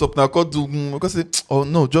cut the on top now. Cut do. Because say, oh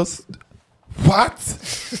no, just what?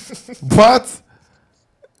 What?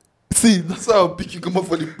 See, that's how I'll pick you come up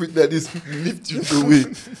for the quick like this. Lift you away.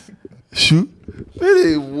 Shoot. Where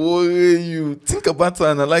they worry you? Think about it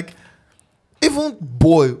and like even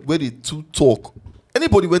boy where they too talk.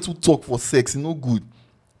 Anybody where to talk for sex, no good.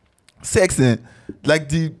 Sex, like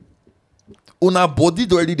the una body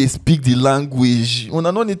already they speak the language.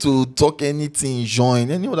 Una no need to talk anything, join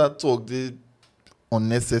any other talk. They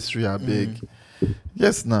unnecessary. I beg.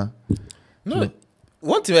 Yes, nah. No,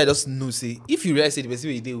 one thing I just know say if you realize say the person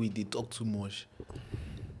wey you dey with they talk too much,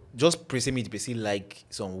 just present me the person like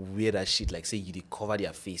some weird ass shit like say you dey cover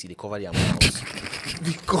their face, you dey cover their mouth.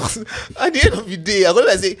 Because at the end of the day, I'm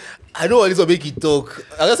gonna say I don't want this to make you talk.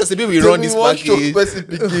 I just say maybe we run this package.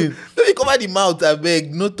 Let me cover the mouth. I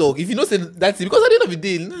beg, no talk. If you know say that's it, because at the end of the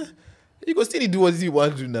day, nah, you go still do what you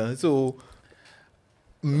want to do now. So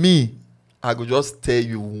me, I go just tell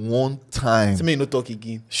you one time. me no talk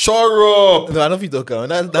again. Shut up. No, I don't fit talk.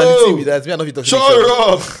 That's the thing with that. Me I no fit talk. Shut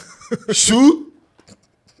up. Shoot.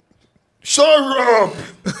 Shut up.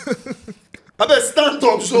 I better stand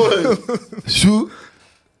up, show. Shoot.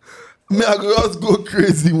 Me, I go just go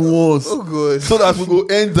crazy once. Oh God. So that we go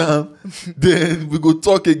end down, then we go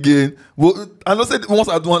talk again. Well, I know say once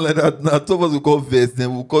I do one like that, now two of us will call verse,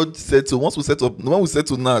 then we'll call settle. Once we settle, when we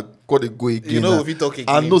settle now, call it go again. You know now. if you talk again.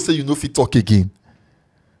 I know say you know if you talk again.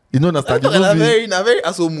 You know understand? You know na very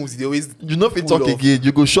asshole moves. They always you know if you pull talk off. again,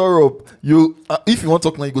 you go show up. You if you want to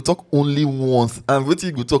talk now, you go talk only once. And what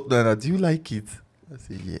you go talk now? Do you like it? I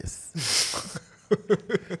say yes.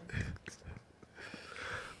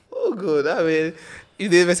 Oh God, I mean,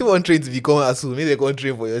 if they person want train to become asshole, maybe they can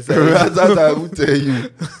train for yourself. Rather than who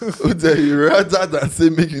tell you, rather than say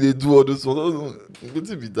make you dey do all those ones. Good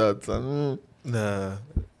to be that. I know. Nah.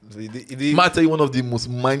 Might tell you one of the most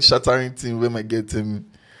mind-shattering things where my girl tell me.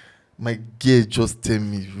 My girl just tell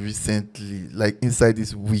me recently, like inside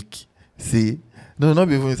this week, say, no, not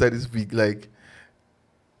even inside this week, like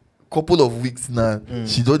couple of weeks now.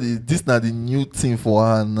 She do this now the new thing for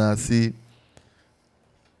her now. Say,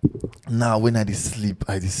 now when I dey sleep,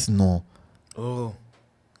 I dey snore. Oh,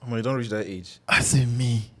 you don't reach that age. I say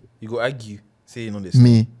me. You go argue. Say you know this.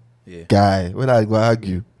 Me, Yeah. guy. When I go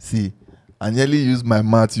argue, see, I nearly use my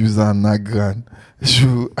mouth use and nagan.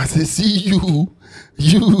 I say, see you,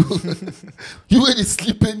 you when you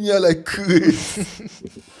sleeping here like crazy.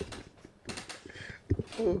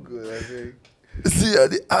 Oh God, I think. See,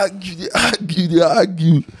 they argue.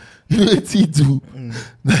 You know what he do?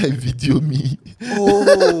 Now he video me.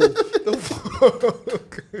 Oh, the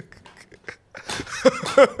fuck.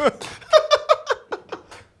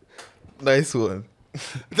 Nice one.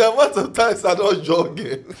 The amount of times I don't jog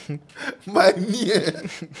my knee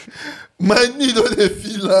don't dey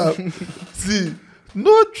feel am. See,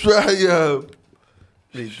 no try am.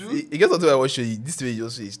 Wait, you get something I want to show you. This way you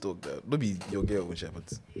just say it's talk that. Don't be your girl, which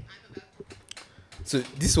but. So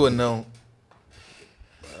this one now,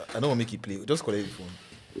 I don't want to make it play. Just collect the phone.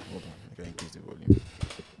 Hold on, I can increase the volume.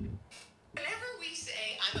 Whenever we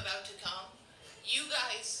say I'm about to come, you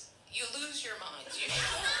guys, you lose your minds. You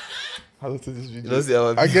How to see this You video? don't see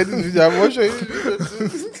how I get this video. I'm watching this video too.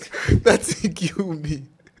 that thing kill me.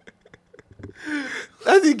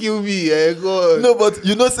 That thing kill me. God. No, but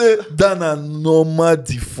you know, say that na normal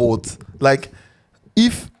default. Like,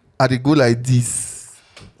 if I dey go like this,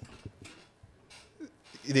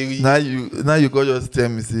 now you go just tell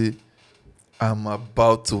me say I'm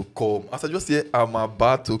about to come. As I just say I'm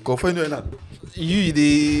about to come. For you know, you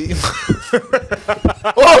the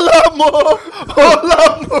Olamo.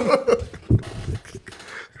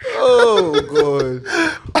 oh God.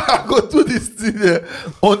 I go do this thing there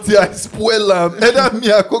until I spoil am. Either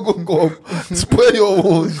me I go come spoil your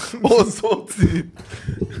own or something.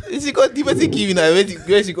 She got the person giving her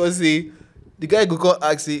where she go say the guy go come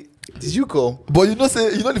ask say, did you come? But you know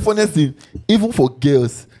the funniest thing, even for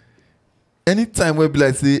girls, anytime we be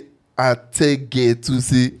like say I tell girl to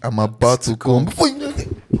say I'm about to come, before you know,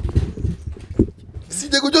 see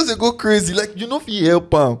they go just dey go crazy. Like you know if you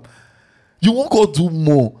help am, you won't go do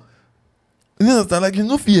more. You understand? Like you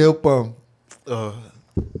know if you help am.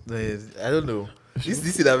 I don't know.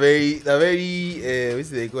 This is a very what's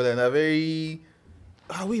they call it? A very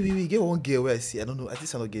wait, get one girl where I see. I don't know. At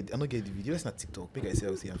least I don't get the video. It's not TikTok. Make I say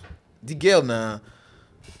I see her. The girl now,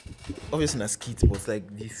 obviously not skit, but it's like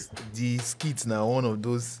the skits now one of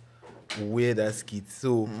those weird ass skits.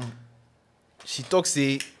 So she talks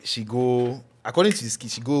say she go according to the skit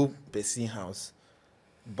she go person house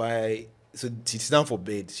so she sit down for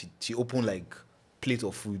bed. She open like plate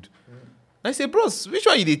of food. I say, bros, which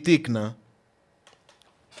one you dey take now?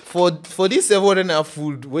 For this 700 naira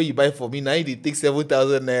food where you buy for me, now you dey take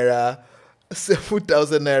 7,000 naira.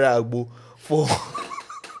 7,000 naira agbo for.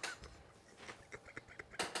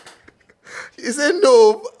 He said,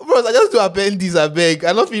 no, bros, I just do appendix, I beg.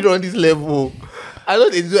 I not fit on this level. I know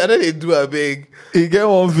they do, I beg. You get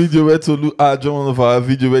one video where to look at one of our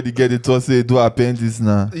video where they get the to say do appendix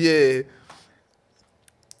now. Yeah.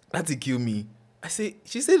 That will kill me.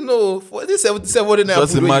 She said no, for this 7,700 naira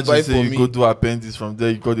Just food where you buy imagine for say you me. go do appendix from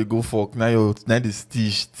there, you got to go fuck. Now the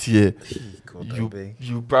stitch tear. God, I beg.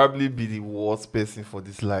 You probably be the worst person for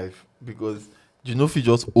this life because you know if you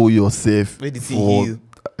just owe yourself Where did he for heal?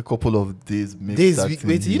 a couple of days. Make Days, that wait, thing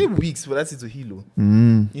you heal. need weeks for that thing to heal.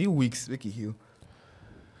 Mm. You need weeks, make it heal.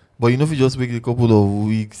 But you know if you just wait a couple of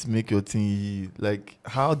weeks, make your thing heal. Like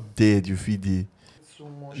how dead you feel there.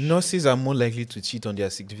 Nurses are more likely to cheat on their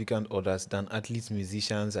significant others than athletes,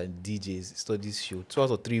 musicians, and DJs. Studies show 2 out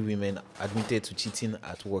of 3 women admitted to cheating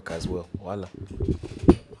at work as well. Voila.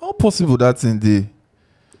 How possible that thing there?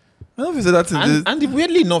 I don't know if you say that thing there. And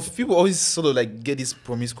weirdly enough, people always sort of like get this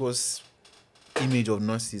promiscuous image of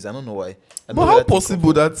nurses. I don't know why. I don't know But where how that thing come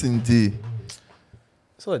possible from. that thing there?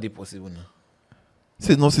 So are they possible now?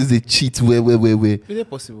 Say nurses they cheat where. Is it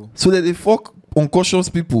possible? So that they fuck unconscious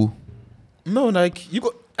people. No, like you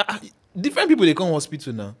got different people they come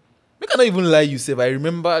hospital now. I cannot even lie you say I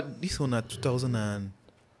remember this one at 2000 and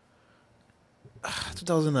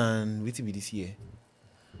wait till be this year.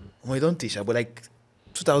 well, don't teach her, but like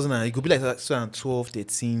 2000, it could be like 2012,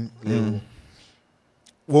 13 level.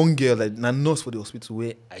 One girl, like a nurse for the hospital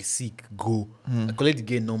where I sick, go. I collect the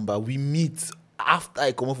girl number. We meet after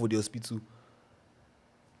I come up for the hospital.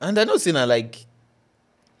 And I know saying that like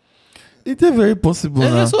It's very possible.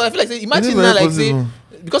 and Nah. so I feel like say, imagine very now like possible.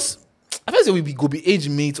 say because I feel like we go be age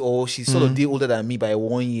mate or she's sort of day older than me by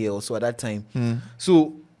 1 year or so at that time.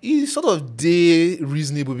 So it's sort of day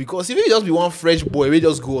reasonable because if you just be one fresh boy, we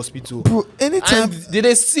just go hospital. Bro, anytime And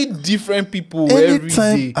they see different people every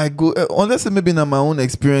anytime day. I go, unless maybe na my own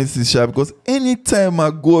experiences, sha, because anytime I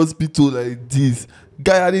go hospital like this,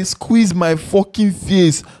 guy, I dey squeeze my fucking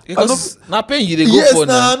face. Because na pain you dey go Yes, for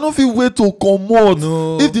nah, now. I no fit wait to comot.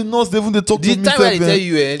 No. If the nurse dey even dey talk The to me, time when I sef, tell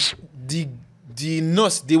you, the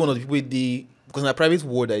nurse dey one of the people they because na private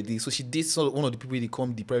ward I did, so she did sort of one of the people they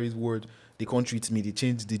come the private ward. They can't treat me. They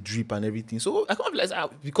change the drip and everything. So I can't realize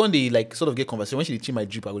we can't they like sort of get conversation. When she change my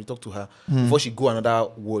drip, I will talk to her before she go another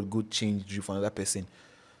ward, go change drip for another person.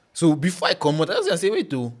 So before I come out, I was gonna say, wait,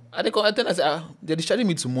 though. I say, they're discharging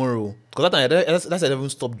me tomorrow. Because that time, that's I even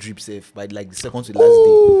stopped drip safe by like the second to the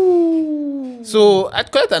last day. So I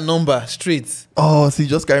collect a number straight. Oh, see,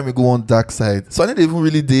 just carry me go on dark side. So I didn't even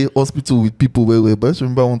really dey hospital with people where, but I just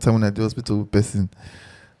remember one time when I did hospital with person.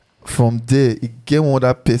 From there, it get one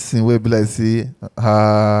other person where be like say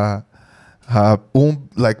her own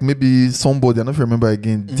like maybe somebody I don't remember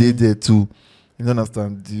again. They there too. You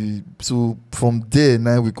understand? So from there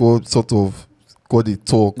now we got sort of got a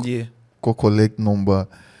talk. Yeah. Got collect number.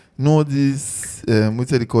 You know this what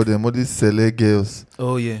do they call them? All these celeb girls.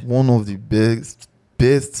 Oh yeah. One of the best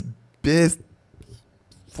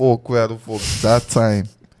fuck where I don't fuck that time.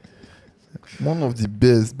 One of the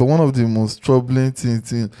best, but one of the most troubling things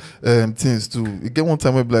too. You get one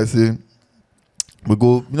time where like say we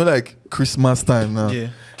go, you know, like Christmas time now. Yeah.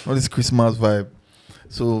 All this Christmas vibe.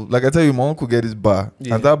 So like I tell you, my uncle get this bar.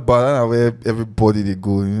 Yeah. And that bar, that's where everybody they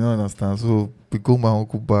go, you know, understand? So we go my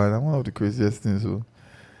uncle bar. That's one of the craziest things.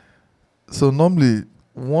 So normally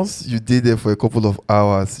once you stay there for a couple of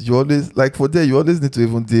hours, you always like for there you always need to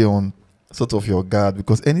even stay on sort of your guard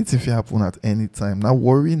because anything can happen at any time. Now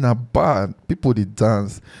worry, now bad. People they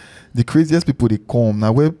dance. The craziest people they come.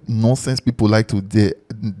 Now where nonsense people like to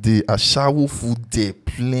they are shower food there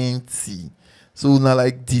plenty. So now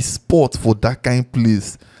like the spot for that kind of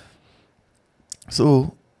place.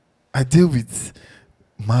 So I deal with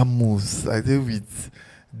mammals. I deal with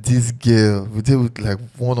this girl. We deal with like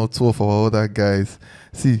one or two of our other guys.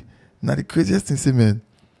 See, now the craziest thing, say man,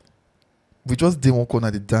 we just did one corner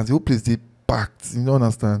the dance. The whole place they packed. You don't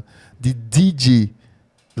understand? The DJ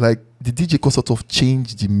could sort of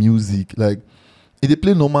change the music. Like if they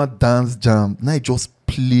play normal dance jam, now it just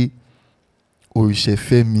play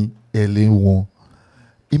Orishefemi LA1.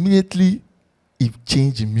 Immediately it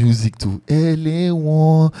changed the music to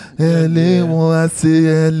LA1, LA1, I say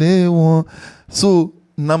LA1. So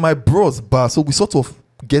now my bros bar, so we sort of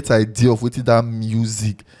get idea of what that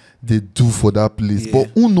music they do for that place. Yeah.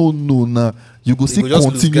 But who no now you go see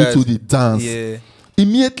continue to the dance. Yeah.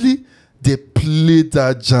 Immediately they play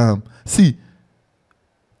that jam. See,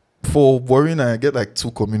 for Warren, I get like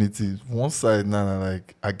two communities. One side now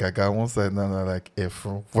like Agaga, one side now like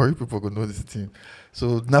Efron. Warren people gonna know this thing.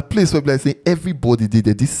 So na place where like say everybody did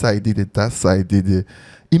it. This side did it, that side did it.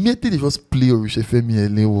 Immediately they just play Orishefemi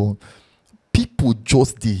Elewo. People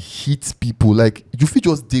just they hit people. Like you feel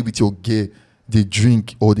just day with your girl, they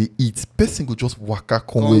drink or they eat. Person go just waka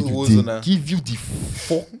come where you did, give you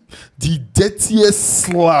the dirtiest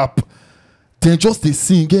slap. Then just they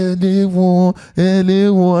sing Elewo,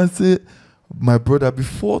 Elewo. I say, my brother,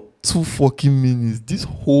 before 2 fucking minutes, this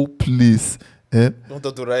whole place, Don't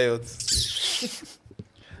talk to riot.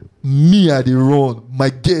 me I dey run, my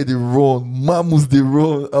girl dey run, mamus dey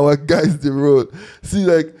run, our guys dey run. See,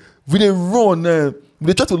 like we dey run, we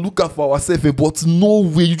dey try to look out for ourselves, but no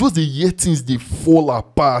way. You just dey hear things dey fall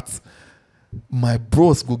apart. My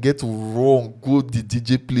bros go get to run, go the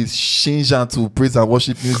DJ place, change am to praise and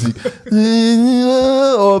worship music.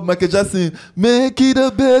 Or Michael Jackson, make it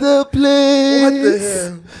a better place. What the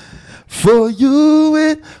hell? For you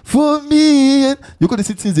and for me, and you got to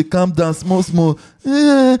see things they calm down small.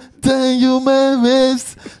 Then you my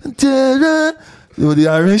waves, they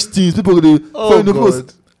arrange things. People go dey. Oh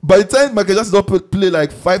God. By the time Michael Jackson don't play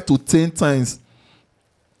like 5 to 10 times,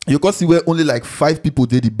 you can see where only like 5 people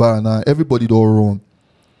did the bar now. Everybody don't run.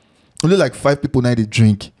 Only like 5 people now they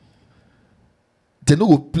drink. They no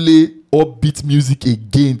go play upbeat music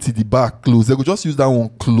again till the bar close. They go just use that one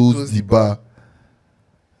close the bar.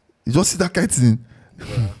 You just see that kind of thing.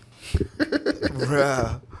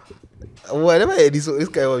 Bruh. Well, I never heard this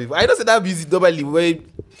kind of people. I don't say that music normally where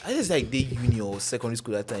I just like day uni or secondary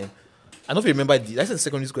school that time. I don't remember I said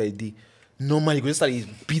secondary school I did. Normally, you go just start to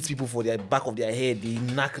beat people for their back of their head, they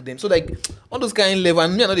knock them. So like all those kind of level,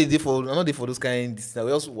 and me, I'm not there for those kind. This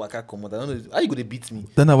we also work out come out. I don't know how you gonna beat me.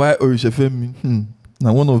 Then why Orishefemi?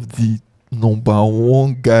 Now one of the number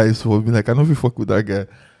one guys for me. Like I don't feel fuck with that guy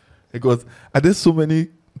because I did so many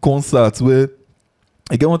concerts where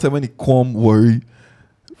I get one time when he come worry,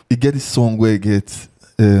 he get this song where he gets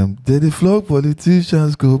they flog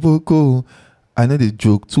politicians go boko. I know they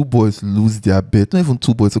joke. 2 boys lose their bet. Not even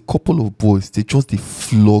 2 boys. A couple of boys. They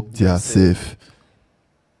flog their self.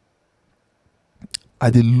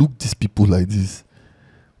 And they look these people like this.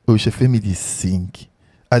 Oh, Shefemi, they sing.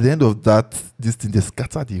 At the end of that, this thing, they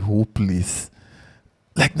scatter the whole place.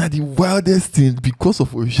 Like, now the wildest thing because of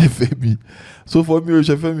Oshefemi. So for me,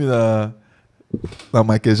 Oshefemi, na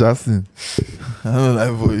Michael Jackson. I don't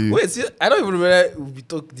like for you. Wait, see, I don't even remember we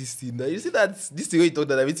talk this thing. You see that this thing where you talk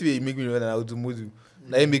that everything you make me remember that Automodu.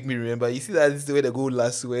 That make me remember. You see that this is the way they go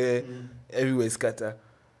last where everywhere is scatter.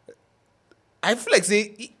 I feel like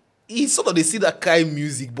say he sort of they see that kind of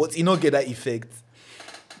music, but he not get that effect.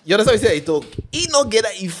 You understand what I say? I talk. He not get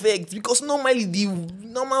that effect because normally the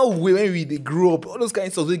normal way when they grow up, all those kind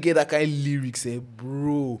of songs we get that kind of lyrics,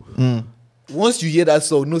 bro. Once you hear that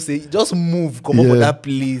song, no say just move, come up for that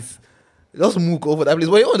place. Just move over that place.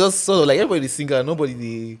 But you want just sort of like everybody singer,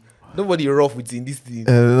 nobody rough within this thing.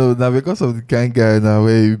 No, now because of the kind guy now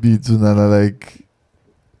where you be too now like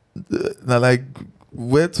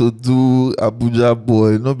where to do Abuja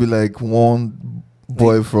boy, not be like one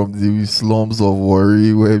boy from the slums of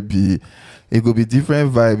Warri where be it could be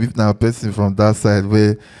different vibe if now a person from that side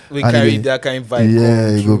where we carry that kind of vibe. Yeah,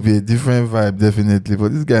 it could be a different vibe definitely.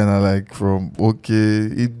 But this guy now like from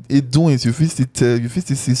it doing it, you feel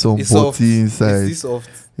to see some body inside. It's soft.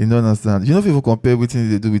 You don't understand. You know if you compare what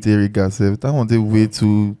they do with Eric Gasset, that one they way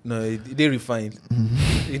too. No, they refined.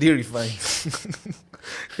 They refined.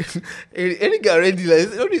 Eric already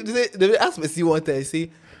like they asked me see one time. I say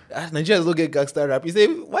Nigerians don't get gangster rap. He say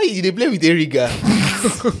why you they play with Eriga?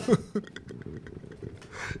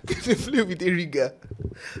 They play with Eriga.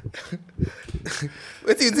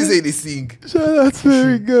 What do you say they sing? Shout out to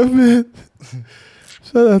Eriga, man.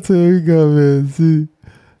 Shout out to Eriga, man.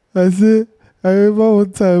 See, I remember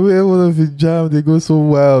one time when one of the jam they go so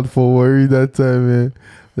wild for Warri that time, man.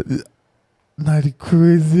 Not the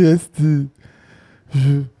craziest thing.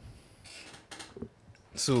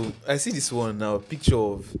 So I see this one now, picture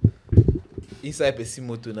of inside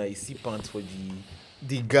Pesimoto now. You see pants for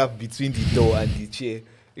the gap between the door and the chair.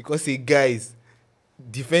 Because say, guys,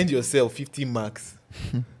 defend yourself 50 marks.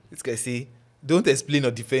 This guy say, don't explain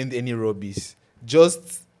or defend any rubbish.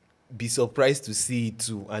 Just be surprised to see it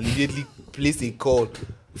too and immediately place a call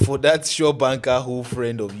for that sure banker whole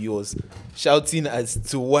friend of yours, shouting as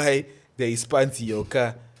to why there is pants in your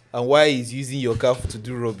car and why he's using your car to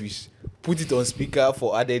do rubbish. Put it on speaker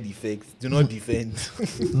for added effect. Do not defend.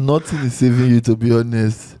 Nothing is saving you, to be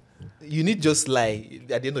honest. You need just lie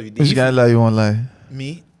at the end of the day. Which guy lie you won't lie?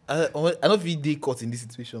 Me? I don't feel they caught in this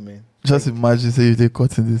situation, man. Just imagine say you they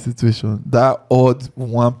caught in this situation. That odd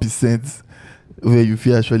 1% where you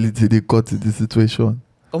feel actually they caught in this situation.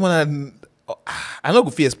 Oh man, I'm not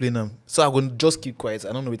going to explain them. So I'm going to just keep quiet.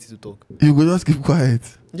 I don't know what to talk. You go just keep quiet.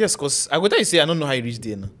 Yes, because I go tell you say I don't know how he reached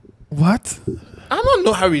there now. What? I don't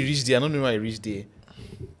know how he reached there. I don't know how he reached there.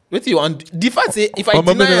 Wait till you want the fact say if I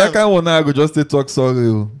deny that kind of one I go just say talk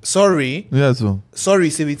sorry. Sorry. Yeah, so. Sorry,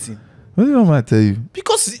 say it. What do you want to tell you?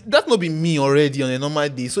 Because that not be me already on a normal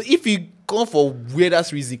day. So if you come for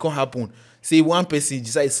weirdest reason, it can't happen. Say one person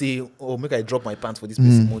decide say, oh, make I drop my pants for this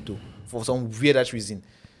person motor for some weirdest reason.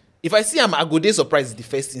 If I see him, I go dey surprised the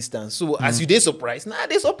first instance. So as you dey surprised,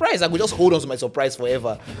 they surprised. I go just hold on to my surprise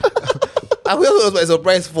forever. I will hold on to my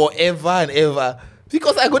surprise forever and ever.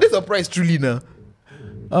 Because I go dey surprised truly now.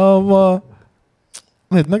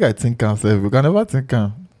 Wait, no guy think yourself. You can never think.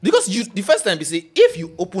 Because the first time you say, if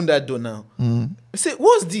you open that door now, you say,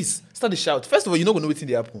 what's this? Start to shout. First of all, you're not going to know what's in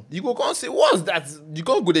the happen. You go come say, what's that? You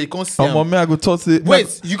can't go there, you can't see him. I go talk say.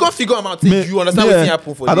 Wait, you can't figure him out. Say, you understand what's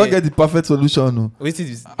happen for you. I don't get the perfect solution. No. Wait till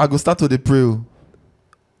this. I go start to the pray.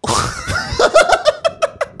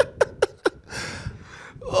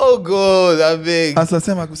 Oh God, I beg. As I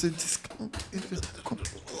say, I go say this.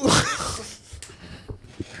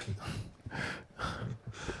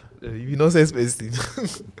 You nonsense person.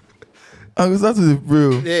 I go start to the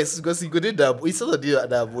pray. Yes, because you go do that. It's sort of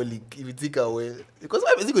diabolic if you think away. Because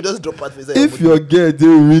why person go just drop out. If your girl they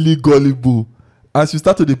really gullible, as you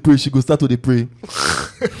start to the pray, she go start to the pray.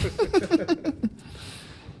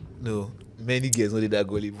 No, many girls know they that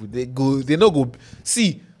gullible. They not go.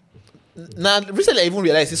 See, Now, recently I even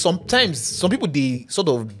realized sometimes some people they sort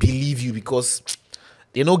of believe you because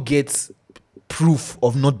they don't get proof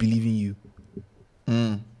of not believing you.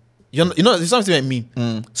 You know, what I mean.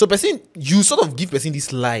 So, person you sort of give person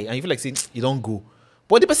this lie, and you feel like saying you don't go,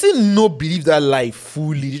 but the person no believe that lie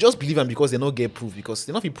fully. They just believe them because they don't get proof because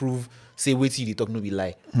they not fit prove. Say wait till they talk no be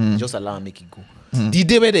lie. They just allow and make it go. The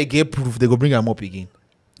day where they get proof, they go bring them up again.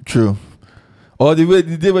 True. Or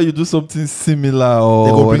the day where you do something similar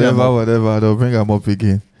or whatever, they'll bring them up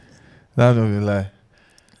again. That don't be lie.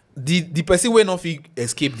 The person will not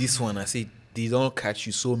escape this one. I say they don't catch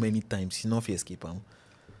you so many times. You not escape them.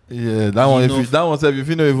 Yeah, that one. If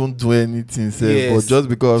you don't even do anything, say, but just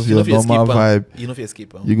because of your normal vibe, you not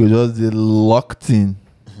escape them. You go just get locked in.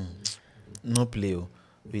 No play.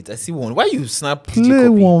 Wait, I see one. Why you snap? Play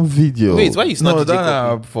one video. Wait, why you snap? No,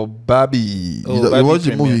 that for Barbie. Oh, you watch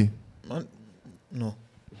the movie? No.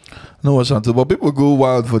 No, watch it. But people go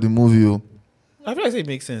wild for the movie. I feel like it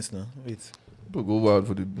makes sense now. Wait. People go wild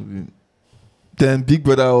for the movie. Then Big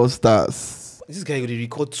Brother All Stars. This guy will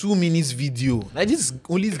record 2 minutes video. Like this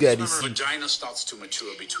guy. This vagina starts to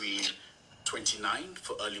mature between 29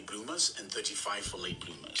 for early bloomers and 35 for late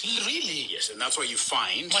bloomers. Really? Yes, and that's why you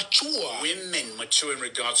find women mature in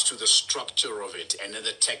regards to the structure of it and then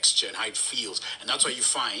the texture and how it feels. And that's why you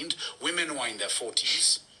find women who are in their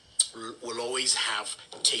 40s will always have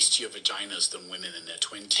tastier vaginas than women in their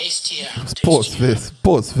 20s. Tastier.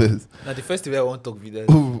 Pause first. Now the first way I want to talk video.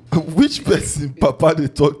 Which person, Papa, they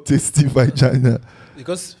talk tasty vagina?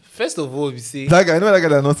 Because first of all, we say that guy, I know that guy,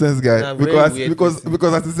 that nonsense guy. Nah, because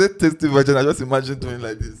as he said tasty vagina, I just imagine doing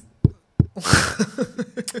like this.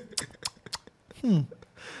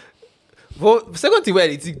 But second thing where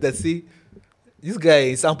I think that say this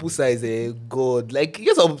guy sample size, God, like you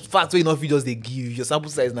get some facts where you know videos they give your sample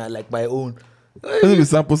size now like my own. Maybe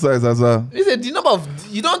sample size as well. He said the number of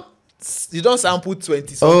you don't sample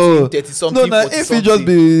 20 something, 30 something. No, if you just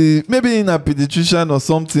be maybe in a pediatrician or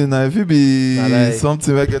something, if you be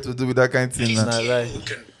something that get to do with that kind of thing.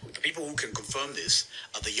 The people who can confirm this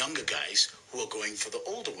are the younger guys who are going for the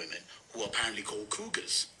older women who are apparently called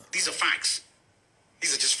cougars. These are facts.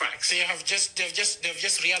 These are just facts. They've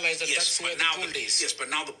just realized that that's where the gold is. Yes, but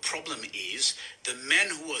now the problem is the men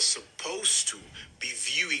who are supposed to be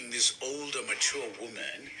viewing this older, mature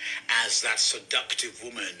woman as that seductive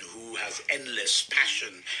woman who has endless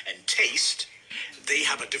passion and taste, they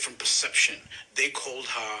have a different perception. They called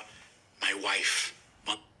her my wife.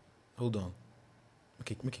 Hold on.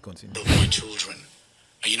 Okay, make it continue. Of my children.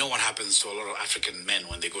 And you know what happens to a lot of African men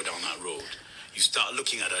when they go down that road? You start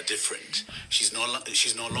looking at her different. She's no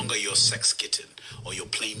longer your sex kitten or your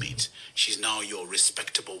playmate. She's now your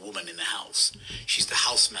respectable woman in the house. She's the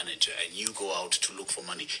house manager, and you go out to look for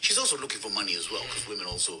money. She's also looking for money as well, because women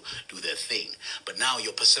also do their thing. But now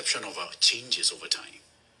your perception of her changes over time.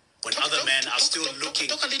 When other men are still looking...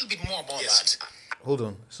 Talk a little bit more about that. Hold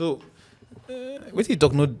on. So, what you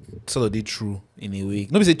talk not sort of they true in a way.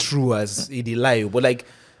 Not say true as a lie, but like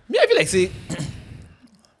me, I feel like say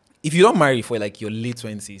if you don't marry for like your late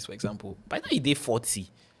 20s, for example, by the time you day 40,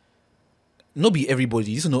 not be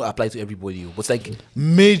everybody. This will not apply to everybody, but it's like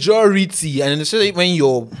majority, and especially when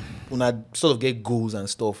you're sort of get goals and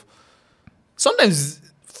stuff. Sometimes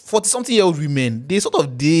 40-something-year-old women, they sort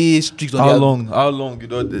of they strict on how long you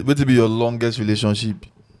know what will be your longest relationship?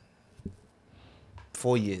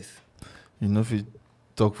 4 years. You know if you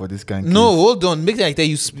talk for this kind. No, hold on. Make sure I tell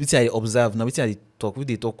you which I observe. Now which I talk. We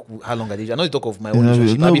they talk how long are they? I know they talk of my own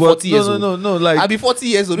relationship. I'll be 40 years old. No. Like I'll be 40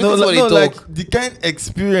 years old. No, what they talk. Like the kind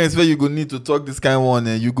experience where you go need to talk this kind one,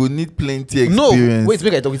 and you go need plenty experience. No, wait.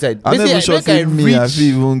 Make I talk inside. I never sure say me. I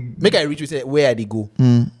feel even. Make I reach where they go.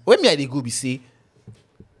 Where me I they go? Be say.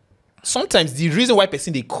 Sometimes the reason why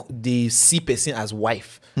person they see person as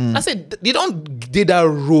wife, I said they don't did that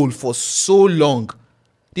role for so long.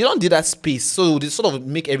 They don't do that space, so they sort of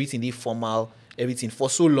make everything they formal, everything for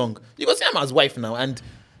so long. You can see I'm as wife now, and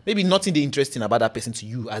maybe nothing they interesting about that person to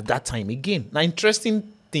you at that time. Again, now interesting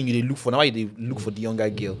thing you they look for now. They look for the younger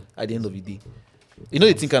girl at the end of the day. You know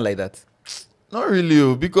they thinking like that. Not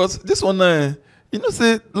really, because this one, you know,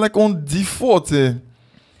 say like on default,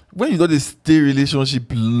 when you got a stay relationship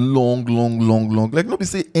long, like nobody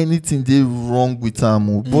say anything they wrong with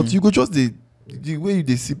them, but you go just the way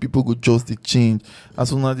they see people go just they change. As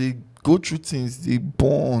soon as they go through things, they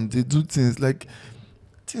bond, they do things like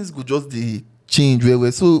things go just they change very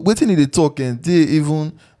well. So waiting they talk and they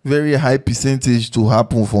even very high percentage to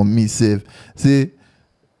happen for me, self. Say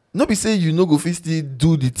nobody say you no go still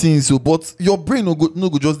do the things, so but your brain no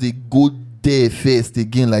go just they go there first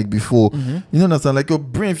again like before. You know understand? Like your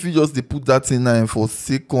brain feel just they put that in there for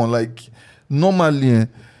second. Like normally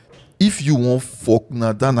if you want fuck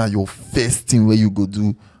now, that na your first thing where you go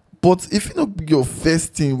do. But if you not your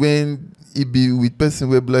first thing when it be with person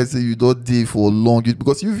where like say you don't day for long,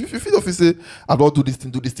 because you feel if you say I don't do this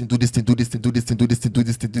thing,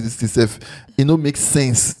 self, it no make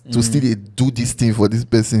sense to still dey do this thing for this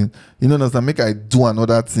person. You know understand? Make I do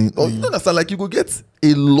another thing, or you know understand? Like you go get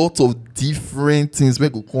a lot of different things where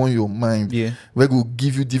go come your mind, where go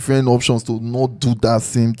give you different options to not do that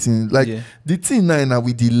same thing. Like the thing now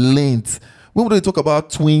with the length, when we talk about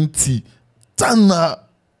 20, that's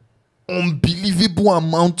unbelievable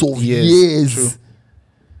amount of years. True.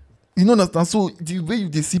 You know understand? So the way you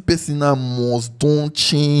dey see person now must don't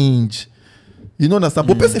change. You know understand?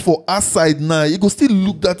 But person for outside now, you go still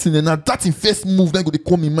look that thing and now that in first move then go they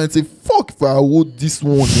come in mind say, fuck if I hold this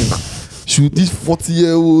one. Should this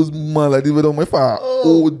 40-year-old man like this, if I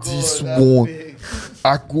hold this one,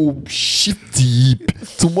 I go shift the hip.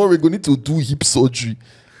 Tomorrow we go need to do hip surgery.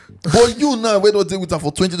 But you now, we don't deal with her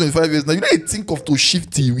for 20-25 years now. You don't think of to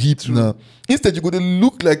shift your hip now. Instead, you go to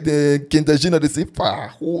look like the Kendall Jenner. They say,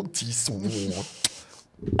 hold this one.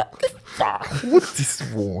 Hold this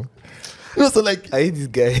one. You know, so like I hate this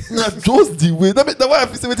guy. Nah, just the way. That's why I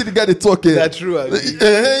feel saying the guy they talk. That's true.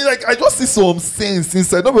 Like I just see some sense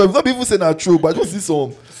inside. Not people say not true, but I just see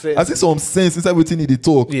some. Sense. I see some sense inside within they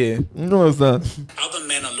talk. Yeah. You know what I'm saying? Other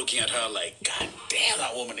men are looking at her like, God damn,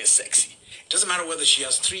 that woman is sexy. Doesn't matter whether she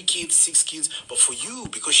has 3 kids, 6 kids, but for you,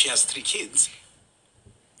 because she has 3 kids,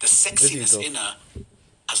 the sexiness in her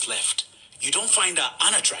has left. You don't find her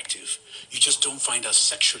unattractive. You just don't find her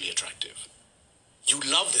sexually attractive. You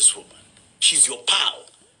love this woman. She's your pal.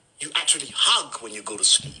 You actually hug when you go to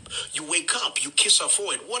sleep. You wake up, you kiss her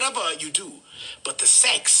forehead, whatever you do. But the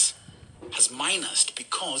sex has minused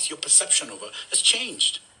because your perception of her has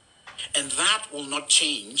changed. And that will not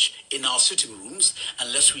change in our sitting rooms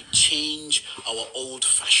unless we change our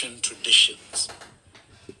old-fashioned traditions.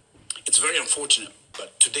 It's very unfortunate,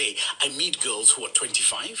 but today I meet girls who are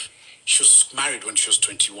 25. She was married when she was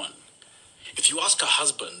 21. If you ask her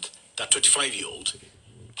husband, that 25-year-old...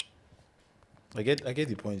 I get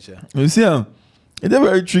the point, yeah. You see, it's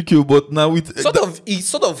very tricky, but now with... It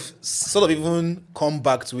sort of even come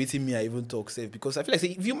back to waiting me I even talk safe, because I feel like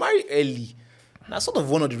if you marry early, that's sort of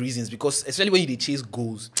one of the reasons, because especially when you chase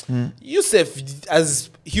goals, yourself as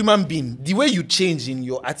human being, the way you change in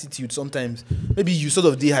your attitude sometimes, maybe you sort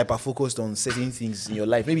of dey hyper focused on certain things in your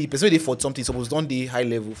life. Maybe person they fought something suppose don't dey high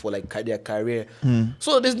level for like their career,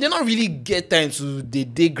 so they don't really get time to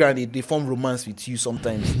they ground they form romance with you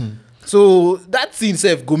sometimes. So that thing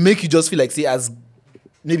itself go make you just feel like say as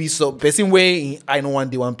maybe some person where I know one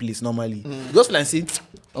day one place normally, just feel like say,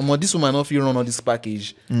 this woman not feel run on this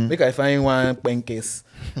package. Make I find one penkes.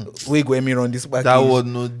 We go me run this package. That was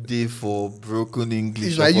not day for broken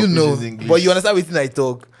English. Like, you know, English. but you understand what I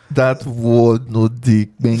talk. That word no day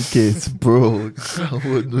penkes, bro. That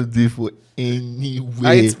word no day for anyway.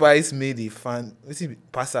 Ai Spice made a fan. Let's see,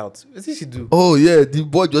 pass out. What did she do? Oh yeah, the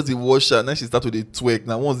boy just a washer. Now she start with a twerk.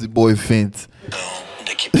 Now once the boy faint.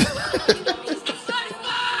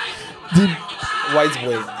 The white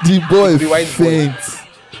boy. The boy The white faint.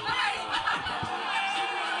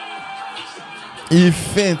 He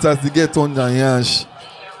faint as they get on the yansh.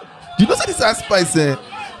 You know say this Ai Spice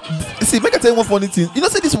see, make I tell you one funny thing. You know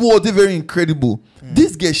say this world is very incredible.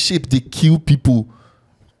 This get shape, they kill people.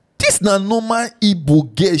 This na normal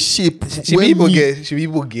Igbo girl shape. She be Igbo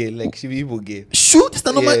girl. Like she be Igbo girl. Sure, this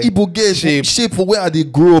na normal Igbo girl shape for where they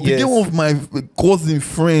grow up. Yes. You get one of my cousin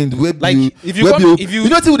friend where like you, if you come, if you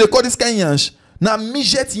know what they call this kind yansh? Na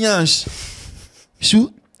midget yansh. Sure.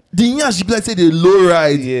 The yansh be like say they low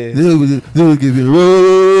ride. Yeah. They will give it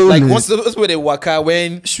roll. Like once where they waka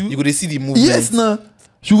when you go to see the movement. Yes, nah.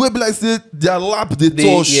 She will be like say their lap they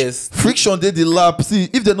touch. Yes. Friction they the lap. See,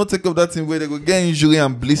 if they not take up that thing where they go get injury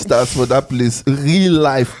and blisters for that place. Real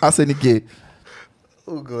life, as any gay.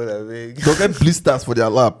 Oh God, I beg. They'll get blisters for their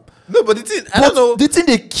lap. No, but the thing, I don't know. The thing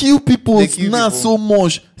they kill people now people. so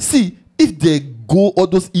much. See, if they go all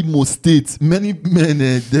those emo states, many men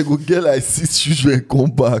they go get like 6 children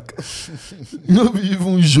come back. No be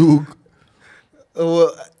even joke.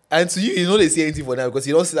 Oh, and to you know they say anything for now because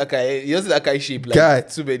you don't see that guy shape like guy,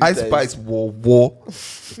 too many Ai times. Spice war.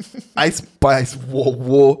 Ai Spice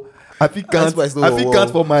war. I think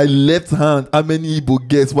count for my left hand how many Igbo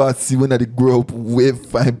girls what I see when I grow up way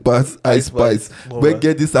fine past Ai Spice. We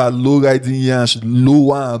get this low riding yansh,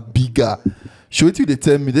 lower and bigger. Show it you they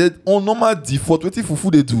tell me that on normal default, what if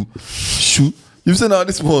fufu they do? Shoot. You say now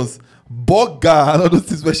this ones burger and all those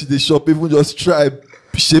things where she they shop, even just try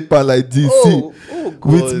shape her like this. See,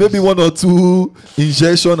 with maybe 1 or 2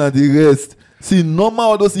 injection and the rest. See, normal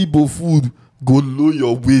all those Igbo food go low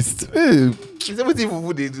your waist. Hey, Is everything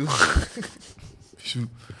food they do? shoot.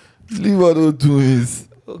 Leave what those doings.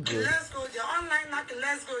 Oh god. Let's go there. Online knocking,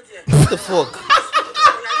 let's go there. What the fuck?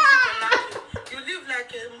 You live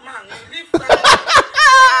like a man. You live like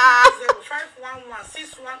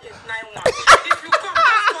 511-61891. If you come,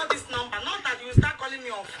 just call this number. Not that you start calling me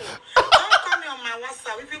on phone. Don't call me on my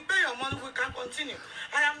WhatsApp. If you pay your money, we can continue.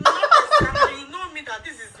 I am not a scammer. You know me that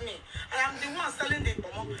this is me. I am the one selling the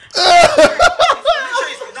promo. Information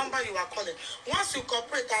is the number you are calling. Once you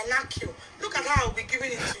cooperate, I knock you. Look at how I will be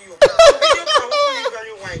giving it to you. The video can open it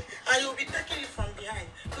very wide, and you will be taking it from behind.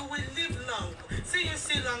 You will live long.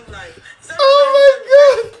 See long life. Oh my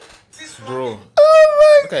god. Bro. Oh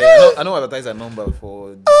my Okay, god. I know advertise a number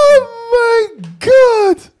for Oh my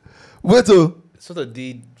god. Wait, oh. sort of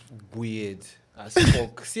did weird as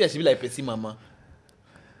fuck. See, I should be like Pessy Mama.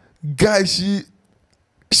 Guy, she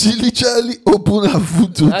literally opened her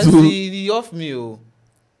food to As do. he off me, oh.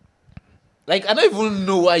 Like, I don't even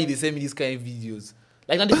know why they send me these kind of videos.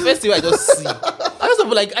 Like, on the first day I just see.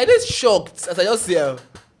 I just shocked as I just see her.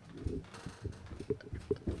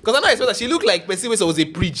 Because I know I expect that she looked like Pessy was a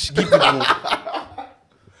preach. Give people.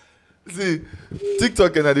 See,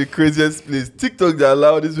 TikTok are the craziest place. TikTok they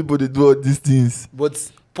allow these people to do all these things.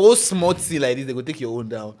 But post smutty like this, they go take your own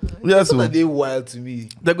down. Yeah, so They wild to me.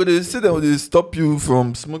 they're going to say that they stop you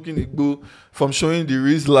from smoking igbo, from showing the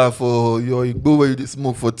Rizla for your igbo where you dey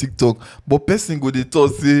smoke for TikTok. But person go they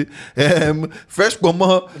talk say, fresh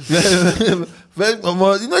mama, fresh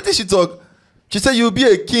mama. You know what she talk? She said you'll be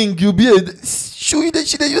a king, you'll be a. She they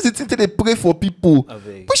use it until they pray for people.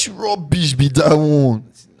 Abeg. Which rubbish be that one?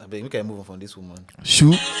 I beg, make I move on from this woman.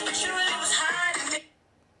 Shoot.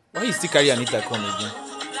 Why you still carry Anita come again?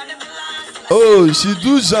 Oh, she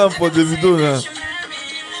do jam for the video now.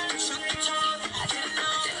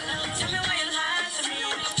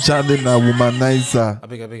 Jamming na womanizer. I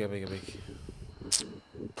beg.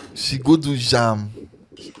 She go do jam.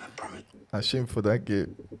 I promise. Ashamed for that girl.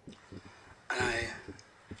 And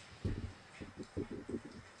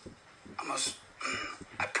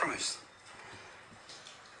I promise.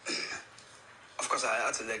 Of course, I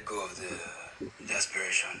had to let go of the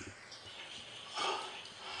desperation.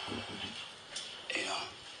 You know.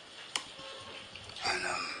 And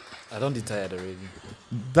I don't be tired already.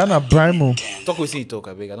 Dana Brimo. Talk with you talk,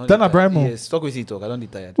 I beg. I don't Dana dey tired. Brimo. Yes, talk with you talk. I don't be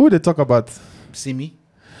tired. Who they talk about? See me?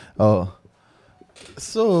 Oh.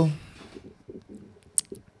 So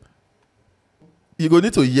you go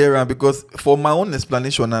need to hear am because for my own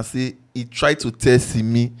explanation, I say he tried to tell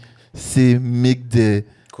me, say make the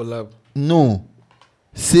Collab. no.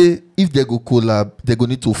 Say if they go collab, they go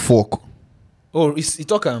need to fuck. Oh, he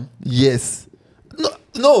talk am? Yes.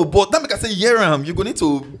 No, but that make I say hear am. You go need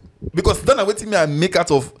to because then I waiting me I make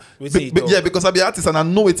out of Wetin he talk? yeah because I be artist and I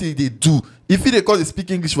know what they do. If they call they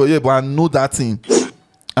speak English for you, but I know that thing.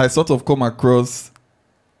 I sort of come across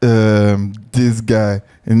this guy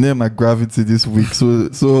and name like Gravity this week.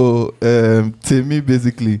 So Temi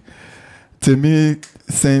basically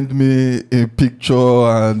send me a picture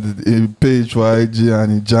and a page for IG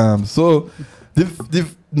and a jam. So the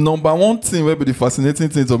number one thing will be the fascinating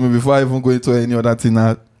thing to me before I even go into any other thing.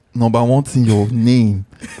 Number one thing, your name.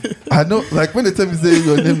 I know, like when they tell me say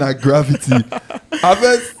your name like Gravity, I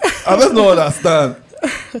best not understand.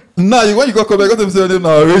 Now when you go come back, you say your name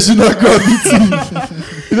now original Gravity.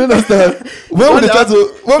 You don't understand? When they try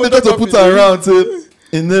to put her around, say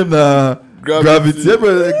in name na Gravity.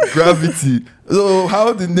 Everybody like Gravity. So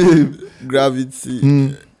how the name?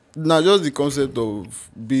 Gravity. Now just the concept of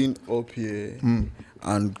being up here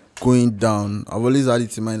and going down. I've always had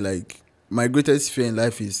it in mind like my greatest fear in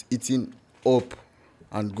life is eating up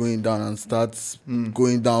and going down and start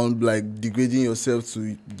going down, like degrading yourself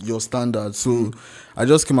to your standards. So I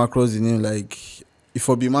just came across the name like if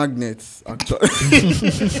I be magnets actually.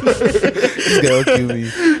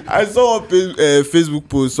 I saw a Facebook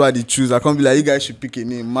post so I did choose. I can't be like you guys should pick a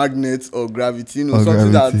name, magnet or gravity, you know, or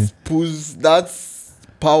something gravity. that pulls that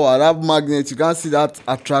power, that magnet, you can't see that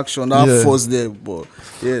attraction, that force there. But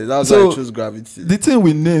yeah, that's why I chose gravity. The thing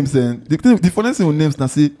with names and the funny thing with names now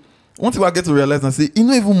say once you get to realize and say it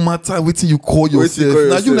don't even matter what you call yourself.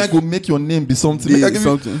 Now you like go make your name be something. Make I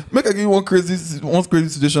give you one crazy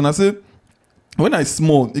situation. I say when I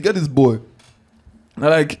small, you get this boy. I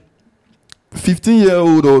like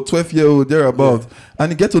 15-year-old or 12-year-old thereabout,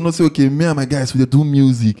 and he get to know say okay, me and my guys we do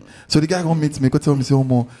music. So the guy gonna meet me, go tell me say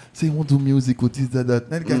say you want to do music or this that.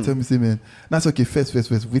 Then the guy tell me say man, that's okay. First,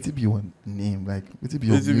 wait till be your name like wait till be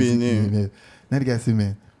your music name. Yeah. Then the guy say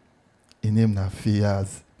man, his name na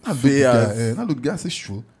Fears. Now look guy say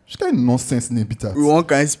sure. which kind of nonsense name be that? We want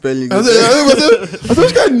kind spelling. I said,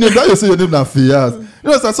 which kind of name? That you say your name na Fiyaz. You know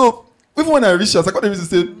what I'm saying? So even when I reach out, I got the reason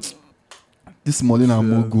to say, this Molina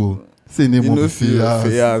Mogo. Say name of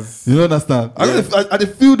Fiyaz. You know understand? Yeah. I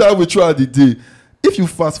feel that way throughout the day. If you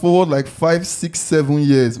fast forward like 5, 6, 7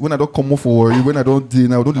 years, when I don't come off for worry, when I don't do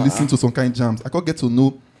now, I don't listen to some kind of jams, I could get to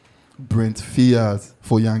know Brent Fiyaz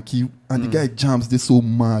for Yankee, and the guy jams, they so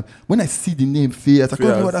mad. When I see the name Fiyaz, I can't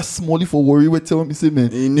remember that Smalley for worry. Where tell me, say man,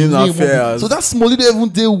 Fiyaz. So that Smalley they even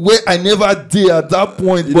did where I never did at that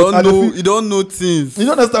point. You don't know things. You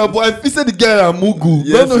don't understand, but if he said the guy are Mugu,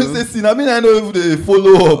 yes, don't know he say sin. I mean, I know if they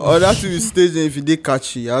follow up. Or that to be staged, if it did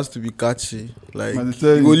catchy, it has to be catchy. Like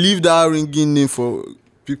you go leave that ringing name for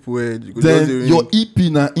people where you go. Then your EP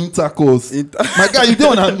na intercourse. My guy, you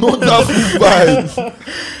don't know that full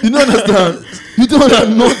vibe. You don't understand. You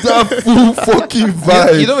don't know that full fucking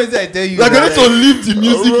vibe. You know what I tell you? Like I need to leave the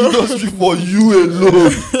music industry for you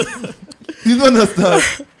alone. You don't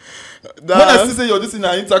understand. When I say you're this in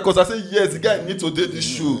an intercourse, I say yes, the guy need to do this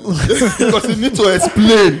show because he need to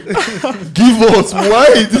explain. Give us why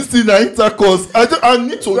is this in an intercourse. I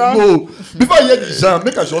need to know before I hear the jam.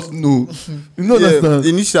 Make I just know. You know understand?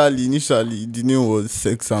 Initially, the name was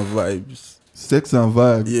Sex and Vibes. Sex and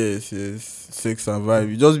Vibes. Yes, Sex and Vibes.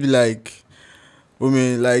 You just be like, I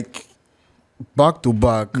mean, like back to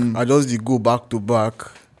back. I just dey go back to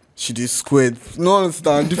back. She did squared. No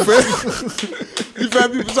understand different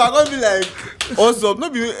people. So I gonna be like, also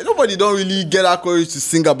nobody don't really get that courage to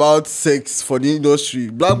sing about sex for the industry.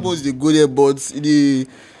 Black boys they go there, but they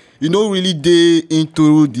don't really dey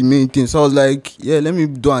into the main thing. So I was like, yeah, let me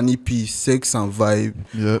do an EP, Sex and Vibe.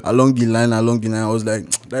 Yeah. Along the line, I was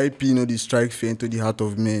like, that EP, they strike fear into the heart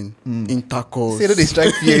of men. Intercourse. Say they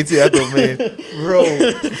strike fear into the heart of men,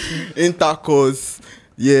 bro. Intercourse.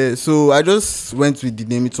 Yeah, so I just went with the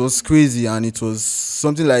name. It was crazy, and it was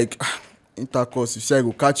something like intercourse. You say I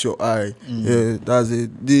go catch your eye. Yeah, that's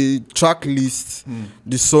it. The track list,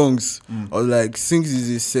 the songs. I was like, since this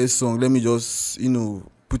is a sad song, let me just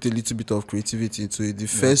put a little bit of creativity into it. The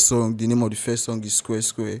first song, the name of the first song is Square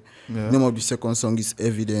Square. The name of the second song is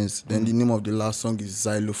Evidence. Then the name of the last song is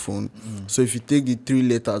Xylophone. So if you take the 3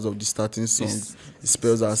 letters of the starting song, it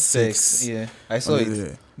spells as sex. Yeah, I saw it.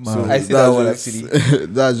 Yeah. So I see that one actually.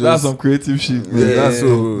 That's some creative shit. Yeah, that's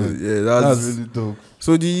really dope.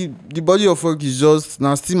 So the body of work is just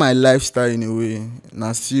now still my lifestyle in a way.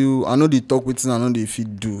 Now still I know they talk with it, I know they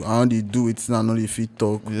fit do. I know they do it, I know they fit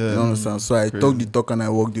talk. Yeah, you understand? So I talk the talk and I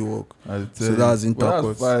walk the walk. So that's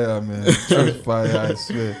intercourse. That's fire, man. That's fire, I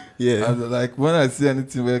swear. Yeah. And like when I see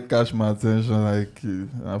anything where catch my attention, like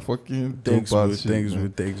I fucking thanks, bro. Thanks,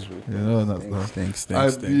 bro. You know, understand? Thanks.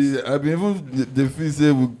 I be even the feel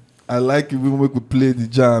say I like it when we could play the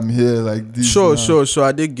jam here like this. Sure.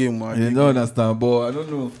 I did game, man. You don't understand, but I don't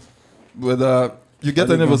know whether you get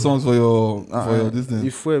any of the songs for your this thing.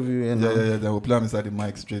 If we yeah, they will play them inside the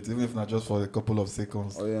mic straight, even if not just for a couple of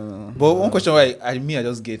seconds. Oh yeah. But one question why I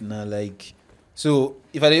just get now, like, so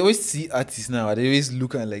if I always see artists now, I always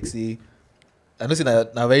look and like say, I know say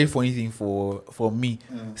that a very funny thing for me.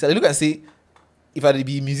 So I look and say, if I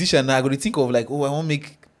be a musician now, I gotta think of like, oh, I want to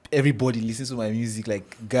make everybody listen to my music,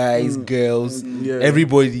 like guys, girls,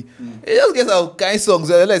 everybody. It just gets out kind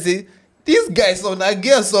songs. I like say, this guy song, that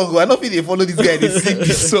girl song, I don't feel they follow this guy, they sing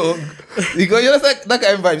this song. Because you know that kind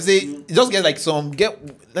of vibe. Say, just get like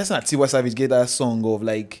let's not Tiwa Savage get that song of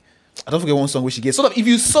like, I don't forget one song where she gets sort of, if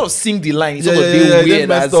you sort of sing the line, it's sort of weird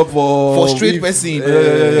as for straight person.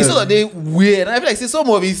 It's sort of they weird. And I feel like say some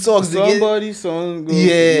of his songs somebody song goes,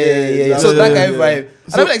 so that kind of vibe.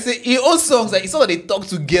 And I feel like say his own songs like it's sort of they talk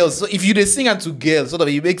to girls. So if you they sing and to girls, sort of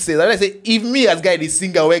it makes sense. I feel like say if me as guy they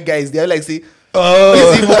sing and where guys they like say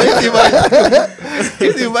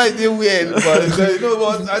it's imagine weird. But you know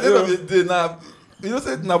what? At the end of the day now. You know,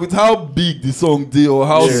 say now with how big the song be or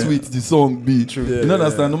how sweet the song be. True. You know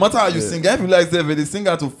understand? No matter how you sing, if you like say they sing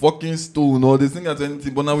out to fucking stone or they sing out to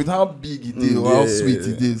anything, but now with how big it is or how sweet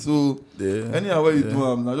it is. So anyhow what you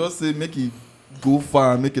do now just say make it go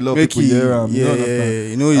far and make a lot of people hear them. You know understand?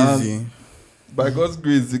 You know easy. By God's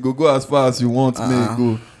grace, it go as far as you want may it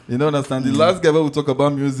go. You know understand? The last guy we talk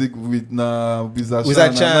about music with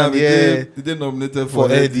Wizzachan, Did they nominated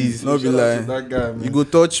for Eddie's? No be like that guy, man. You go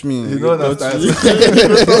touch me. You know understand?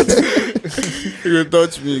 You go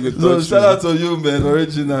touch me. So shout out to you, man.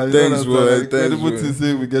 Original. Thanks, bro. Incredible to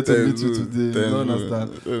say we get to meet you today. You know understand?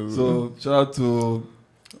 So shout out to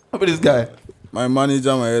this guy. My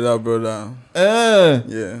manager, my elder brother.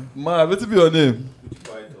 Yeah. Man, what's be your name?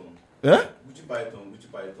 Python.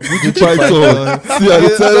 Gucci Python. See, I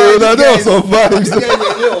tell you, I know some vibes. I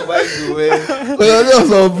know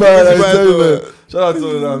some vibes. I tell you, man. Shout out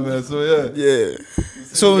to them, man. So Yeah.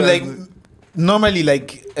 So like normally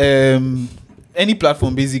like any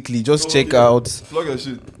platform basically just check out. Plug your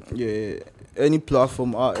shit. Yeah. Any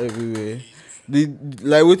platform are everywhere.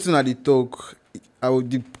 Like waiting at the talk,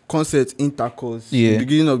 the concept intercourse. Yeah.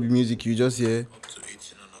 Beginning of the music, you just hear. Up to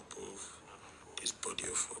 18 and above, this body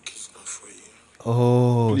of work is not for you.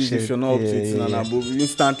 Oh Please, shit. if you're not up to 18 and above,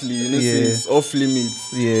 instantly, you know, Yeah. say it's off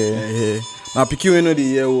limits. Yeah. Now, picky we know the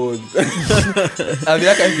year word. I mean,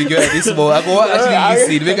 I can figure out this small. I go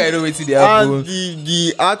actually listen. Make I know what they are. And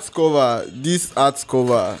the art cover, this art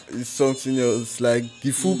cover is something else. Like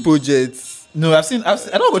the full project. No, I've seen. I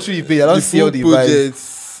don't go through the page. I don't The see all full the vibes.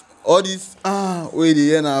 projects. All this wait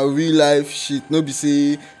the end now real life shit. No be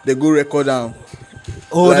say they go record down.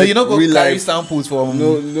 Oh no, Like, you not go real carry life. samples from.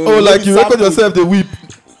 No, Oh, like be you record sample. yourself the whip.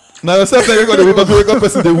 Now yourself like record the whip, but you record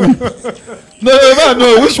person the whip. No,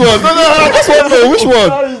 which one? No, I just want to know which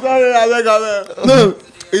one. Sorry, I beg. No,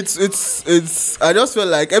 it's. I just feel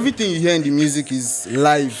like everything you hear in the music is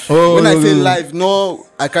live. Oh, when I say no. live, no,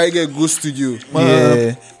 I can't get go studio.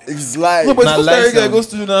 Yeah. It's live. No, but Nah, it's live supposed to sound. go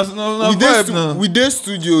studio now. we dey Vibe now. we dey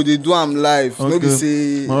studio, they do am live. No be Okay.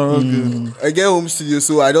 say Okay. I get home studio,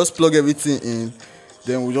 so I just plug everything in.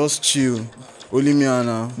 Then we just chill. Only me and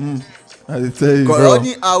her. I dey tell you, Cause bro.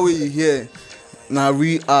 any hour you hear, na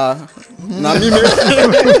we are. Na me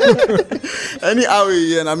make. Any hour you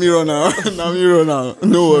hear, na me run am. Na me run am.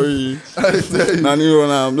 No worry. I dey tell you. Na me run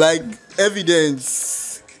am. Like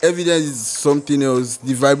evidence is something else.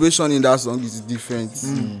 The vibration in that song is different.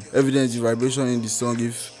 Evidence, the vibration in the song.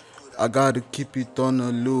 If I gotta keep it on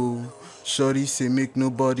a low. Shorty say make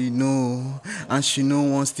nobody know, and she no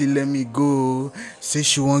want still let me go. Say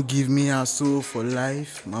she won't give me her soul for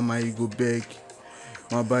life. Mama, you go beg.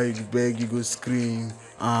 Mama, you go beg, you go scream.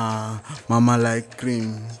 Mama like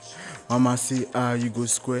cream. Mama say you go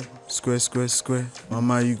square.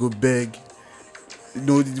 Mama, you go beg. You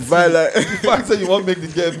know the vibe like. The fact that you want make the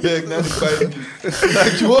girl beg, now the vibe.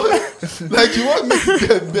 Like you want make the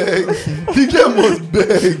girl beg. The girl must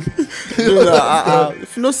beg.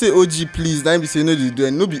 If you no say OG, please. Then be say no, you do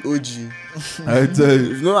it. No be OG. I tell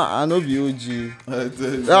you. If no, I no be OG. I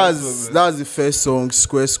tell you. That's the first song,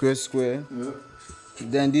 Square. Yeah.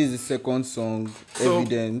 Then this is the second song, So-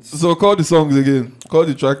 Evidence. So call the songs again. Call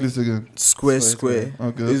the track list again. Square.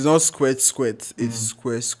 Okay. It's not square.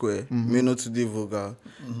 It's square. May not today vulgar.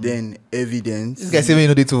 Then Evidence. This guy say when you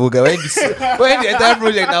know they too vulgar. When the entire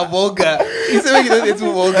project now vulgar, he say when you know they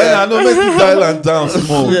too vulgar. And I know make the dial and down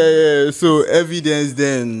small. Yeah. So Evidence.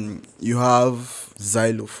 Then you have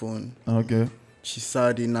Xylophone. Okay. She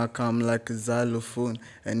said they knock am like a xylophone.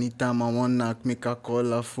 Anytime I want knock, make her call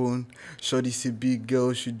her phone. Shorty say big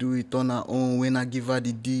girl, she do it on her own. When I give her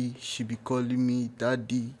the D, she be calling me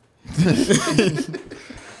daddy.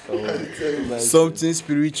 Something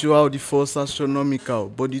spiritual, the force astronomical.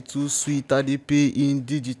 Body too sweet, I dey pay in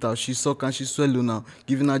digital. She suck and she swallow now.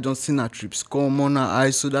 Giving her John Cena trips. Come on her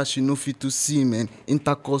eyes so that she no fit to see, man.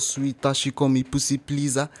 Intercourse sweeter, she call me pussy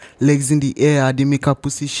pleaser. Legs in the air, they make her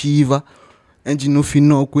pussy shiver. Engine no fit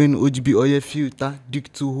knock when OGB oil filter.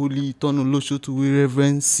 Dick to holy, turn on low show to we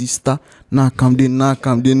reverend sister. Knock am, they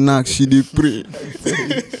knock, she dey pray.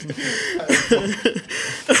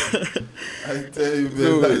 I tell you,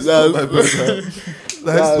 man. So That's not my brother.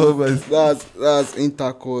 That's not my. That's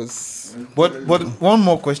intercourse. But one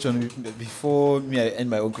more question before me I end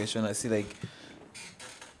my own question. I say like,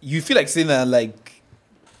 you feel like saying that like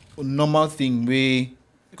normal thing where,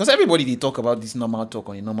 because everybody they talk about this normal talk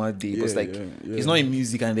on a normal day, because Yeah, like yeah. it's not in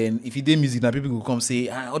music, and then if you did music now people will come say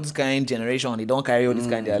all this kind generation they don't carry all this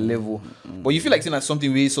kind their level. But you feel like saying that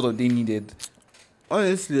something where sort of they needed.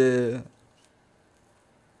 Honestly,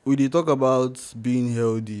 we dey talk about being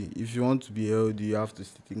healthy. If you want to be healthy, you have to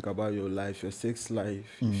still think about your life, your sex life.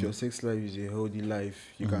 If your sex life is a healthy life,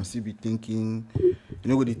 you can still be thinking. You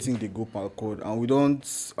know what they think they go per code, and we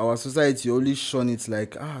don't. Our society only shun it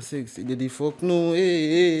like sex. They fuck no,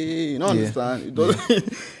 hey. You don't understand. You don't.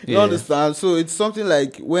 You don't understand. So it's something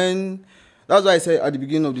like when. That's why I said at the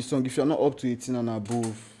beginning of the song, if you're not up to 18 and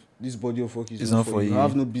above, this body of work is not for you. You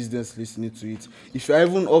have no business listening to it. If you're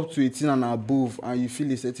even up to 18 and above and you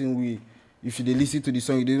feel a certain way, if you listen to the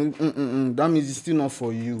song, you don't, that means it's still not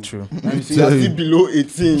for you. True. And you see, you're still below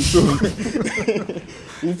 18, so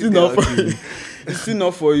it's still not for you. It's still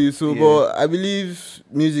not for you. So, but I believe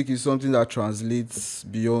music is something that translates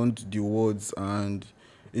beyond the words, and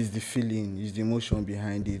it's the feeling, it's the emotion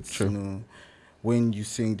behind it. True. You know, when you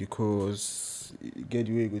sing the chorus, you get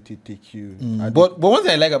the way it go to take you. But one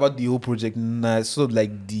thing I like about the whole project, sort of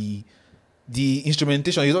like the the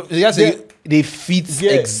instrumentation, you just say they fit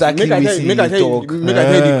exactly Make I wetin tell you talk. you the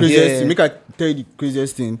craziest Yeah. thing. Make I tell you the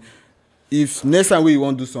craziest thing. If next time when you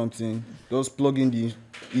want to do something, just plug in the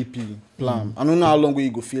EP plan. I don't know how long will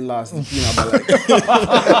you go feel last. The thing about like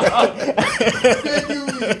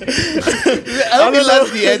I don't feel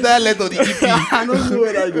like the entire length of the EP. I don't know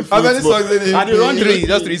whether you go feel How many it, songs in the I dey run Three,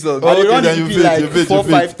 just 3 songs. I dey Okay, run the then you EP fit, like you fit,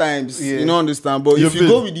 4-5 times. Yeah. You don't understand. But You if you fit.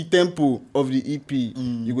 go with the tempo of the EP,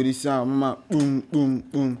 you go to see mama boom boom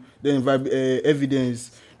boom. Then vibe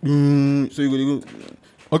evidence. So you go to go.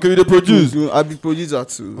 Okay, we dey produce. I be producer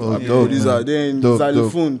too. Oh, I be dope, producer. man. Then Dope,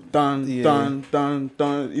 xylophone, tan, Yeah. tan, tan,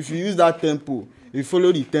 tan. If you use that tempo, if you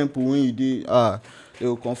follow the tempo when you do, they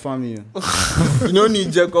will confirm you. You don't need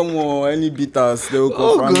Jacom or any beaters. They will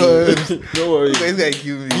confirm you. Don't worry. This guy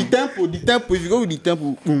kill me. The tempo. If you go with the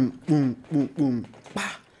tempo, boom, boom, boom, boom.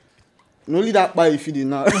 Bah. And only that part you feel it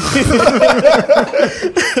now.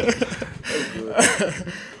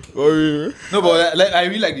 No, but like, I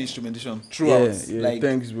really like the instrumentation throughout. Yeah, like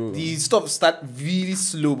thanks, bro. the stuff start really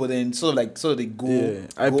slow, but then sort of they go. Yeah,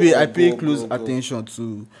 I go, pay go, close go, go. attention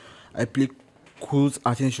to. I pay close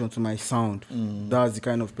attention to my sound. That's the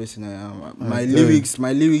kind of person I am. My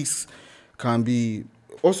lyrics can be.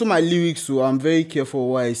 Also, my lyrics. So I'm very careful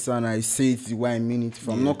what I say and I say it the way I mean it. If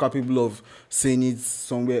I'm not capable of saying it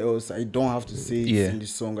somewhere else, I don't have to say it in the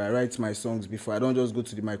song. I write my songs before. I don't just go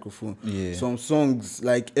to the microphone. Yeah. Some songs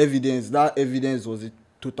like Evidence. That Evidence was a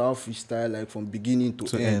total freestyle, like from beginning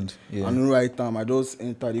to end. Yeah. I don't write time. I just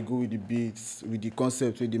enter. They go with the beats, with the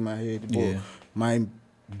concept within my head. But my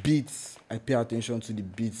beats, I pay attention to the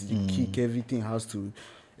beats, the kick.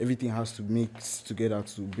 Everything has to mix together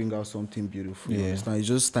to bring out something beautiful. You understand? It's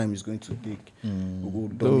just time is going to take. We will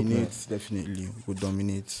dominate, definitely. We will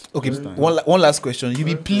dominate. Okay, Just time. one last question. You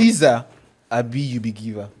be pleaser, abi you be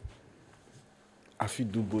giver? I feel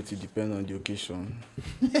do both. It depends on the occasion.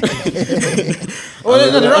 Oh,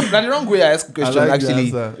 no, the wrong way I ask the question. like the Actually,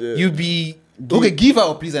 answer. Yeah. you be okay, giver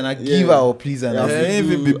or pleaser, and giver or pleaser. Yeah, I Now. Yeah, feel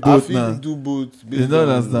even be do- both I feel now. do both. You based don't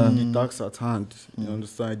on understand. the tax at hand. You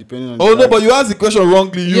understand? Depending on. Oh the no, tax. but you asked the question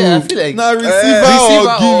wrongly. You Yeah, I feel like- now receiver, receiver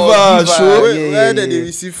or or giver. giver. Show. Where did they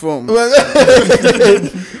receive from?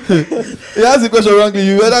 You asked the question wrongly.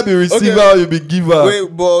 You either be receiver Okay. or you be giver.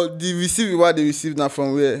 Wait, but the receive what they receive now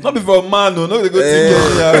from where? Not be from man, no. No, they go take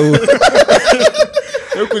anyhow.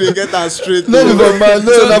 How could they get that straight? No, be from man.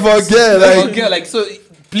 No, not for girl. Like, Like so,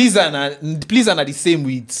 pleaser na the same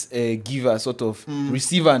with giver sort of.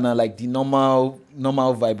 Receiver na like the normal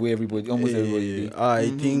vibe where everybody everybody. dey.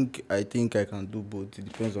 I think I can do both. It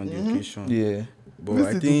depends on the occasion. Yeah. But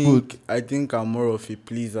Let's do I think I'm more of a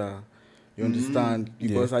pleaser. You understand?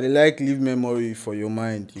 Because I dey like leave memory for your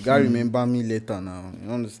mind. You gotta remember me later now. You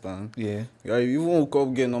understand? Yeah. You gotta even hook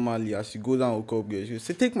up girl normally. As you go down hook up girl, you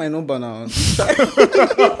say take my number now.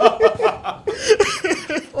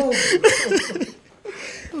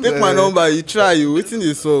 Take my number. You try. You waiting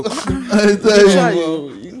the soap. I tell you. Try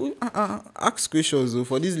you. Ask questions though,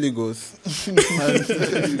 for this Lagos.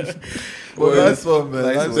 But that's fun, man.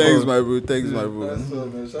 That's Thanks, fun. my bro. Thanks, my bro. That's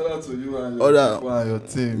fun, man. Shout out to you and your, Other- people and your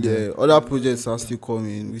team. Yeah, other projects are still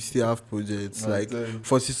coming. We still have projects I like tell you.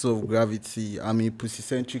 Forces of Gravity. I'm a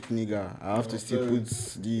pussy-centric nigga. I have to still tell you. put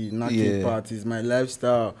the knacking Yeah. part. It's my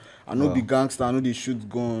lifestyle. I know be gangster. I know they shoot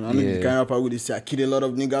gun. I know the kind of part where they say I kill a lot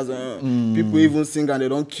of niggas. People even sing and they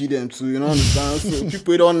don't kill them too. You know what I'm saying? So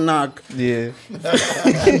people don't knock. Yeah.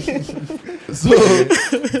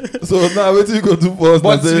 So now, what you go do for us?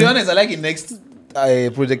 But now, to be say- honest, I like the next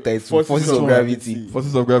project title, Forces of Gravity.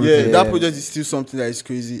 Forces of Gravity. Yeah, that Yeah. project is still something that is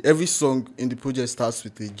crazy. Every song in the project starts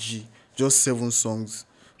with a G. Just 7 songs.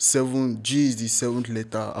 7 G is the 7th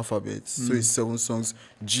letter alphabet. So it's 7 songs.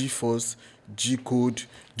 G first, G code,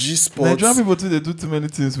 G sports. Nigerian people too, they do too many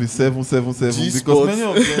things with 777 because G-sports. many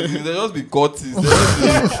of them they just be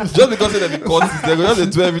Curtis. Just because they be Curtis, they go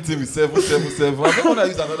just do everything with 777. I don't want to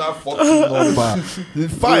use another fucking number.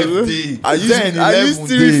 5 day, I use 10, I 11 used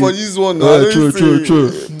 3 day. for this one. Yeah, I don't true, say-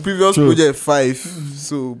 true. Previous True. project 5.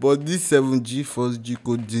 So, but this 7 G first, G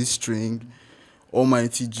code, G string,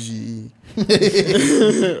 Almighty G.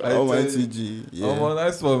 Almighty G. Oh, well, Yeah.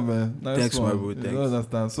 nice one, man. Nice Thanks, one. my bro, You thanks. don't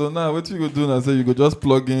understand. So now, what you go do now? Say you go just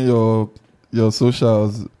plug in your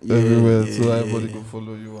socials Yeah, everywhere, yeah, so yeah, everybody yeah. can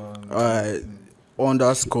follow you. And Alright.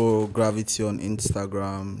 Underscore Gravity on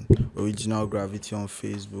Instagram, Original Gravity on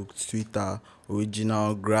Facebook, Twitter,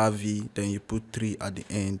 Original Gravy. Then you put 3 at the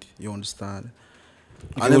end. You understand?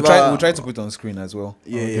 I We'll never- try to put it on screen as well.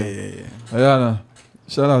 Yeah, Okay. yeah. Ayana,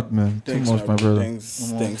 shout out, man. Thanks, Too much, my brother.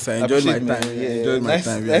 Thanks. I enjoyed my Appreciate, time. man. I Yeah, enjoyed my nice-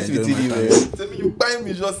 time. nice I enjoyed meeting my you, time. man. Tell me, you buy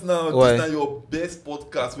me just now. Why? This now your best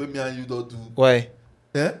podcast with me and you don't do. Why?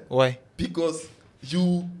 Yeah? Why? because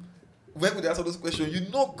you when they answer those questions, you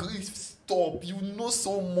know grief stop. You know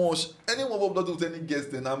so much. Anyone who not do with any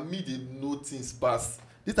guest, then and me they know things pass.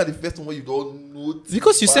 These are the first one where you don't know things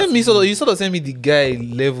Because you pass sent me you sort of send me the guy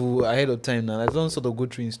level ahead of time now. I don't sort of go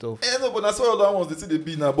through and stuff. No, but that's why other ones they say they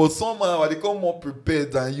be now. But somehow they come more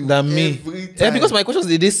prepared than you. Than me. Every time. Yeah, because my questions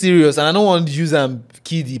they serious and I don't want to use and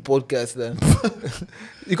key the podcast then.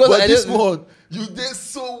 Because but I this just one, you did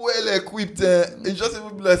so well equipped. It just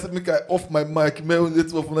even be like make I off my mic,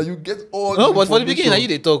 you get all. no, the but for the beginning, now information. you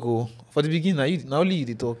they talk. Oh, for the beginning, now only you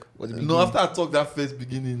they talk. For the beginning. No, after I talk that first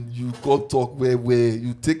beginning, you go talk where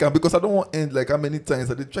you take them because I don't want to end like how many times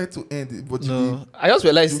I they try to end it, but No, I just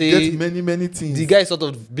realized you say get many things. the guy sort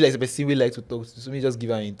of be like a person we like to talk to, so me just give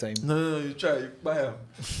her in time. No, you try, you buy them,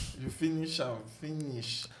 you finish.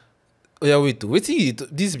 Oh yeah, wait.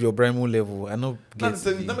 This is your Brimo level. I know. Not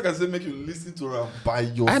make I say make you listen to her by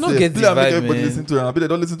yourself. I don't get the Play and make vibe, everybody man. listen to her. I bet they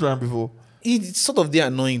don't listen to her before. It's sort of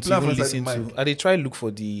annoying to Play even and listen inside the to. mic. I they try look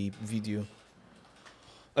for the video.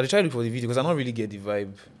 I they try look for the video because I don't really get the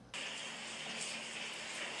vibe.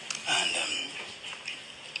 And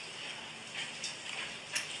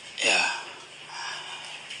yeah,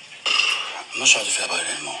 I'm not sure how to feel about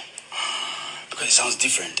it anymore because it sounds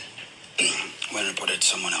different when reported to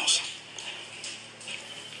someone else.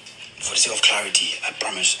 For the sake of clarity, I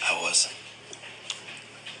promise I was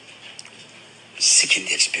seeking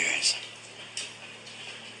the experience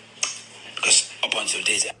because up until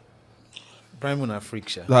days. Brimo na freak,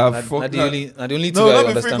 sha. Nah, Na fuck the that. only two No, I not be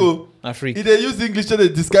understand. freak. Oh. Na freak. If they use English, they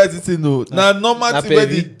disguise it. No, now normal na thing where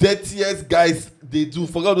pervy. the dirtiest guys they do.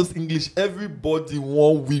 Forget all those English. Everybody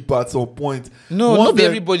won't weep at some point. No, Once not be they-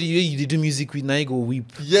 everybody wey you dey do music with now you go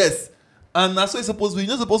weep. Yes, and that's what it's supposed to be.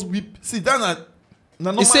 You're not supposed to weep. See, that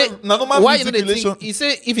na He say normal why you music know they relation. think? He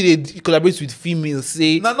say if you dey collaborate with females,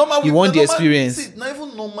 say Na normal you we- want na the normal- experience. See, not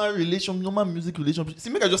even normal music relation.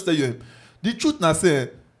 See, make I just tell you, the truth now say,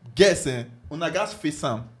 guess, una gas face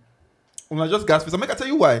am, una just gas face am. Make I tell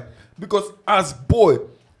you why. Because as boy,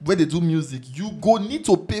 when they do music, you go need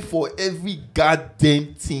to pay for every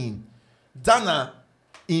goddamn thing. Dana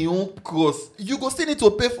in own cross, you go still need to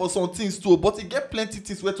pay for some things too, but you get plenty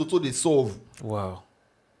things where to they solve. Wow.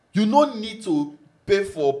 You no need to pay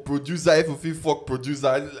for producer if you feel fuck producer.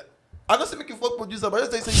 I don't say make you fuck producer, but I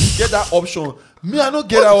just say you get that option. Me, I don't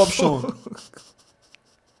get that option.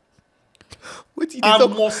 What you I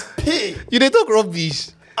talk? must pay. You dey talk rubbish.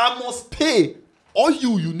 I must pay. All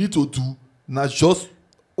you need to do now just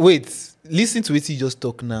Wait, listen to it. You just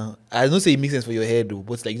talk now. I don't say it makes sense for your head though,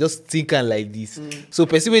 but like just think and like this. So,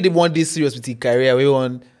 person wey dey want this serious with his career, we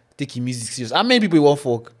want take his music serious. How many people you want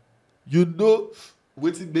fuck? you know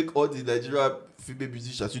wetin make all the Nigeria female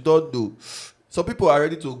musicians. You don't know. Some people are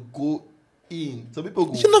ready to go in. Some people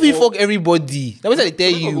go. You should not be fuck everybody. That's what they tell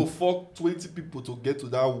Some people you. go fuck 20 people to get to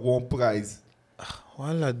that one prize.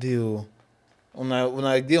 Wala dey o.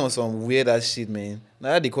 Una dey on some weird ass shit, man.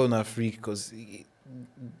 Now that they call una freak, cause it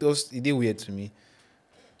dey weird to me.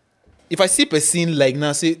 If I see person like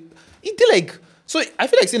now, say it dey like. So I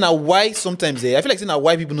feel like saying now why sometimes I feel like saying now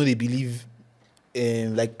why people know they believe,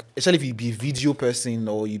 like especially if you be a video person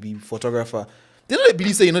or you be photographer, they know they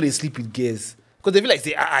believe say you know they sleep with girls, cause they feel like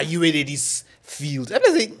say you in this field. I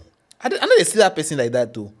feel like say I know they see that person like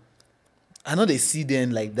that though. I know they see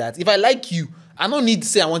them like that. If I like you, I don't need to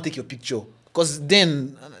say I want to take your picture. Because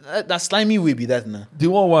then, that slimy way be that now. The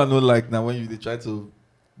one I know like now when they try to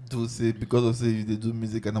do say because of say you they do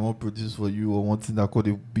music and I want produce for you or one thing that call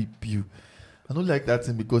they beep you. I don't like that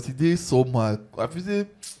thing because it is so mad. I feel say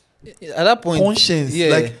At that point, conscience yeah.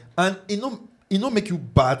 like and it no make you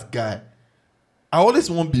bad guy. I always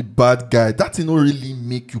want be bad guy. That thing don't really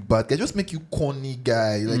make you bad guy. Just make you corny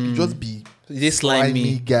guy. Like you just be they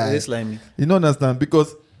slimy guy. They slimy. You don't understand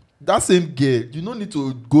because that same girl, you don't need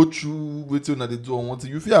to go through wetin una dey do on one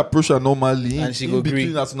thing. You fit approach her normally. And she in go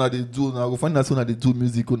between gree. as una dey do, una go find as una dey do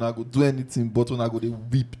music, una go do anything, but una go dey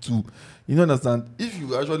weep too. You don't understand? If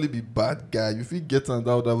you actually be bad guy, you fit get am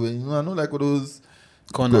that other way. You know, I know like all those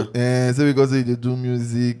Corner. say because say they do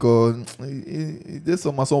music or there's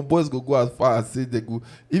some boys go as far as say they go.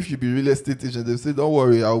 If you be real estate agent, they say don't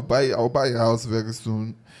worry, I'll buy a house very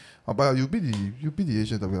soon. You'll be the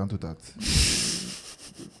agent that will handle that.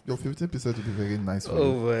 Your 15% will be very nice for you.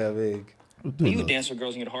 Oh boy, I beg. Do You that. dance with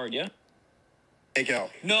girls and get hard, yeah? Take out.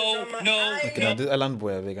 No. Okay, now this Island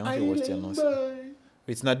Boy, I beg. I don't feel watch the announcement.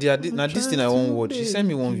 Wait, now this thing I won't watch. She sent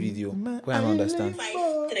me one video where I don't understand.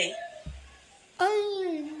 5-3.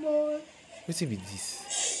 What's it with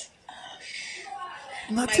this?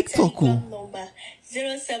 Na My TikTok telephone oh. number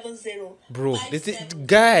 070. Bro, they say,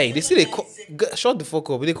 guy, they say they call, shut the fuck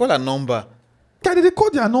up. They call her number. Guy, they call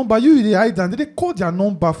their number. You they hide down. They call their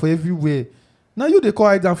number for everywhere. Now you they call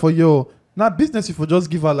hide down for your now business. If you just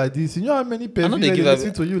give her like this, you know how many people they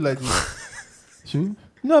listen to you like this. Sure. You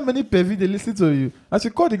know how many people they listen to you. As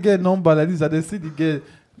you call the girl number like this, and they see the girl.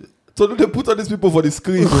 So they put all these people for the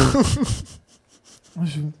screen.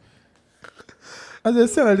 As they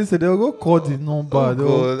say like this, they'll go call the number. Oh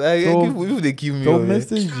God, they kill me. They'll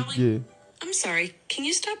message the girl. I'm sorry. Can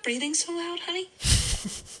you stop breathing so loud, honey?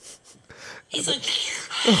 He's like.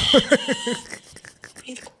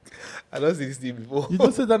 I don't see this thing before. You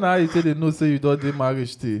don't say that now. You tell them no. Say you don't do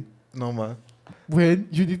marriage stay. No man. When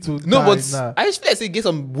you need to. No, die but now. I actually say get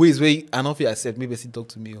some ways where I don't feel accept. Maybe she talk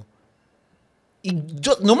to me.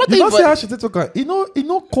 Just, no matter you don't if say how she talk her. You know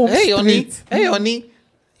come hey honey, straight. hey honey.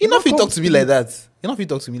 You know if you talk to me like that. You know if you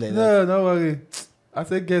talk to me like that. No, don't worry. I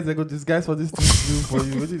said, guys, I got this guys for this thing to do for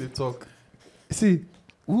you. What did they talk? See,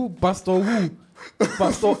 pastor,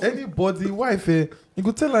 anybody, wife, you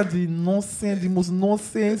go tell her the nonsense, the most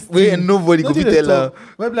nonsense. Wait, and nobody go be tell her.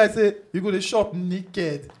 When like say, you go to shop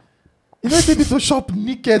naked. You know, take me to shop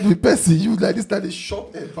naked with person. You like this, like they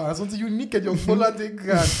shop until you naked, your collar they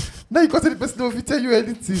grand. Now you can't tell the person don't tell you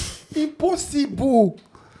anything. Impossible.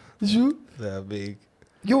 You? They're big.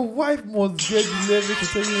 Your wife must get the level to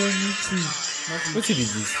tell you anything. What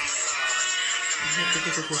is this?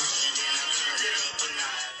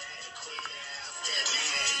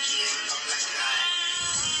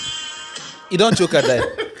 You don't choke her die.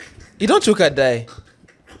 You don't choke her die.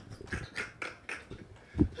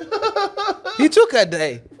 You choke her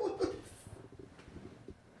die.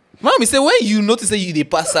 Mommy say when you notice that you they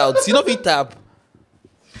pass out, you know fit tap.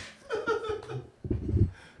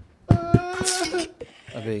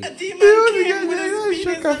 A demon came with his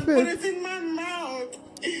penis and put it in my mouth.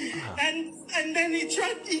 And then he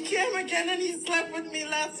came again and he slept with me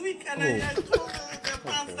last week and I told the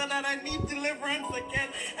pastor that I need deliverance again.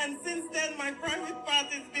 And since then my private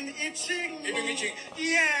part has been itching. You've been itching?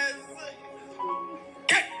 Yes.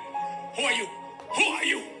 Okay. Who are you? Who are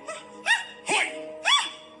you? Who are you?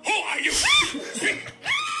 Who are you? Speak.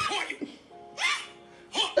 Who are you?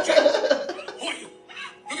 Who are you?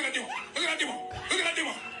 Look at that demon. Look at that demon. Look at that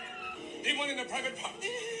demon. Demon in the private part.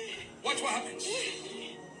 Watch what happens.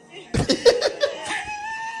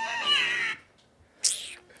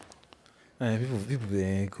 People they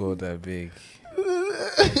ain't called that big.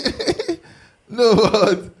 No,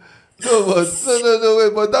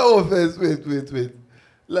 wait, but that one first, wait.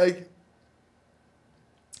 Like,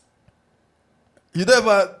 you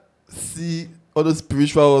never see all those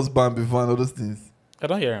spiritual husband before and all those things. I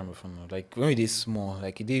don't hear him before now. Like when we did small,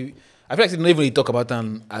 like I feel like they don't even really talk about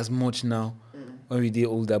them as much now. When we did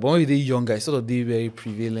older, but when we did younger, it's sort of they very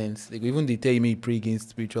prevalent. Like even they tell you me pray against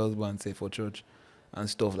spiritual husband, say for church and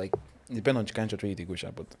stuff. Like depend on the kind of church where you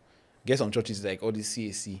go, but get some churches like all the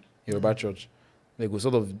CAC, Yoruba church. They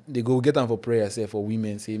go get them for prayer, say for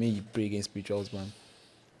women, say may you pray against spiritual husband.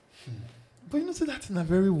 But you know, say that's a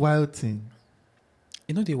very wild thing.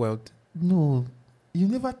 You know they wild. No, you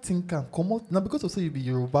never think can come out now because of say you be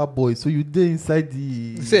Yoruba boy, so you there inside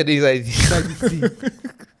the. Say they inside the thing.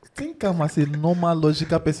 Think I'm as a normal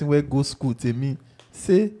logical person where go school to me.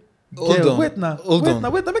 Say, girl, wait now,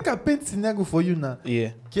 make a paint scenario for you now.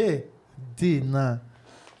 Yeah. Girl, day now.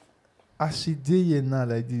 As she day here now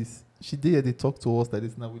like this, she day here they talk to us like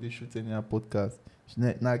this now. We they shoot any podcast. She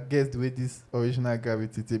now guess the way this original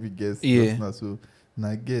gravity to be guest. Yeah. Now, so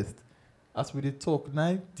now guest. As we they talk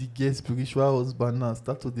now, the guest spiritual husband now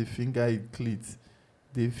start to the finger it clit.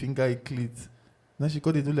 The finger it clit. Now she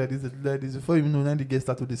got to do like this. Before you know, now the girl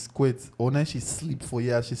start to the squirt. Or now she sleep for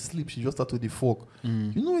years. She sleep. She just start to the fuck.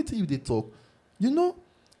 You know what you they talk. You know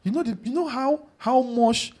how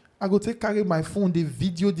much I go take carry my phone. They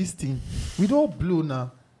video this thing. We don't blow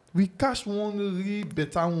now. We catch one really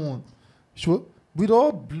better one. Sure. We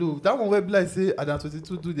don't blow. That one where like say Adam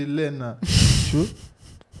 22 do the learn now. Sure.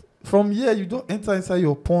 From here you don't enter inside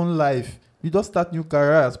your porn life. You don't start new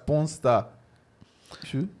career as porn star.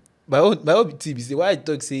 Sure. My own tip is say why I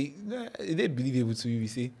talk say it ain't believable to you.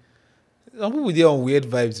 Say some people they on weird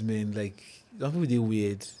vibes, man. Like some people they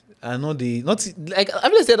weird. I know they not like I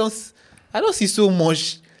feel like I don't see so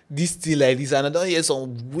much this thing like this, and I don't hear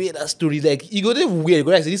some weird story. Like you go there weird. You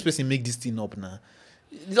go like say this person make this thing up now.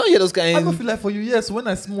 You don't hear those kind. I go feel like for you, yes. When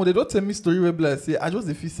I small, they don't tell me story where like say I just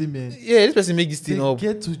the feel say man. Yeah, this person make this thing up. They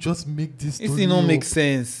get to just make this. This thing don't make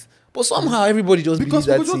sense. But somehow everybody just because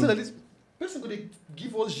believes that thing. Like this person go they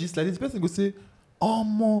give us gist like this. Person go say, "Oh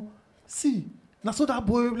mo, see, now so that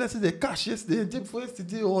boy let's say they cash yesterday, day before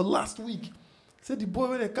yesterday or last week. Say the boy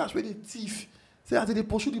where they cash where they thief. Say after they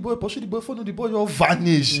pursue the boy, for no the boy just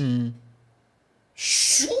vanish.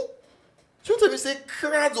 So You tell me say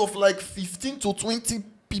crowds of like 15 to 20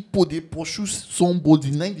 people they pursue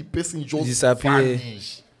somebody, 90% just Disappear.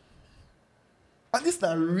 vanish. And this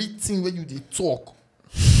na real thing when you they talk.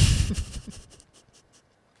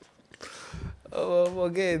 Oh,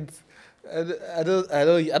 forget. I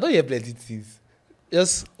don't hear plenty things.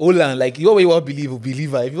 Just hold on, like you always want to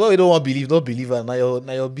believe her. If you always don't want to believe, don't believe her. Now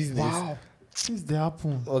your business. Wow. Things they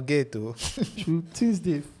happen. Forget though. True. Things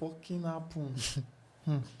they fucking happen.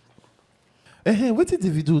 What did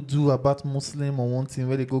Davido do about Muslim or one thing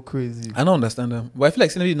where they go crazy? I don't understand them, but I feel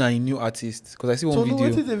like somebody now a new artist because I see one So video.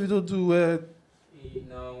 what did Davido do where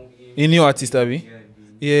A new artist, Abby.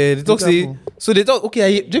 Yeah, they talk say. happened? So they talk.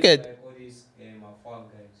 Okay, do you get?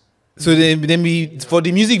 So then we for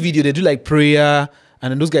the music video they do like prayer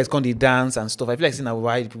and then those guys come they dance and stuff. I feel like seeing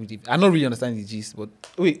why people did. I don't really understand the gist, but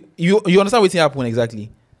wait, you understand what happened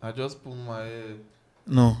exactly? I just put my head.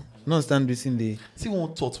 No, not understand this in the. See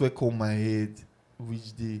one thought where come my head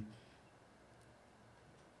which day.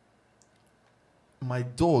 My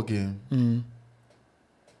dog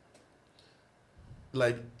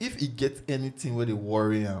like if he gets anything where they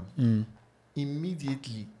worry him,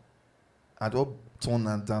 immediately I don't turn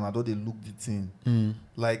and down, I don't they look the thing.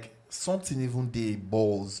 Like something even they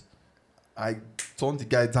balls. I turn the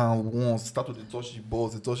guy down once, start to touch the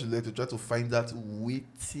balls, they touch the leg to try to find that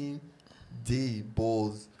waiting day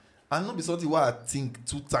balls. And not be something where I think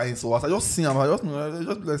 2 times or I just see him, I just be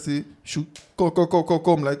like say, shoot,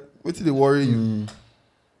 come, like wait till they worry you.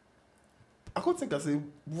 I can't think I say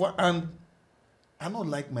what, and I don't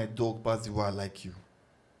like my dog past the way I like you.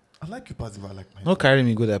 I like you past the way I like my dog. No carry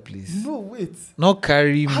me go that place. No, wait. No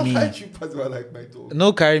carry I me. like you past the way I like my dog.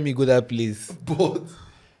 No carry me go that place. But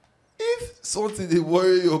if something they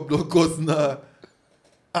worry your blood cause now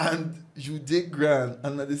and you dey grand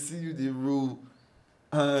and they see you they roll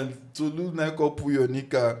and to lose like up pull your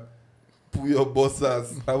knicker, pull your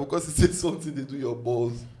bossers, and because you say something they do your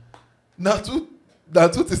balls. Now two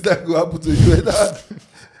things that go happen to you.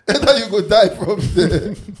 Either you go die from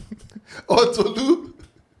there or Tolu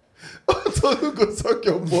go suck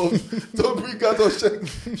your balls to bring out or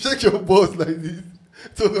shake your balls like this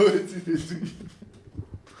to know what they do.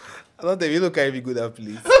 I don't think you don't carry me go that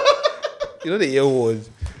place. You know the year words.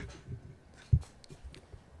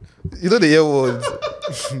 You know the year words.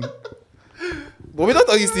 But we don't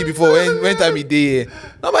talk history before when time we day.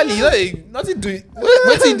 Normally, you know, nothing do.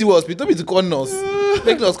 What thing do hospital? Don't be to call nurse.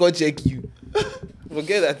 Make nurse come check you.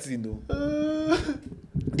 Forget that thing though.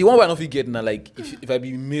 The one where I don't forget now, like if I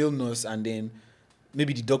be male nurse and then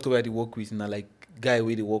maybe the doctor where they work with now, like guy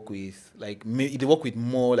where they work with, like they work with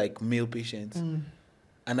more like male patients, and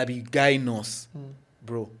I be guy nurse,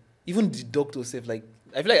 bro. Even the doctor self, like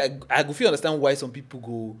I feel like I go feel understand why some people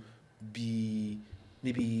go be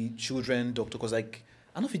maybe children doctor, cause like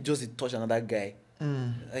I don't know if it just touch another guy.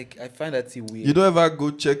 Like I find that weird. You don't ever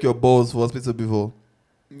go check your balls for hospital before?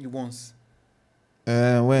 Once.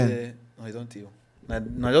 When? No, I don't tell.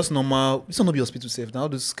 Now just normal. It's not be hospital safe. Now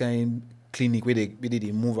this kind clinic where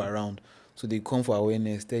they move around, so they come for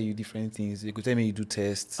awareness, tell you different things. They could tell me you do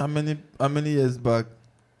tests. How many years back?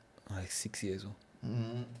 Like 6 years old.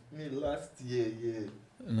 Me last year,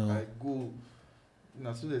 No. I go.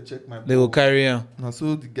 Now so they check my balls. They will carry on. Now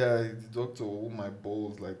so the doctor hold my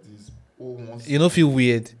balls like this. Once. You don't feel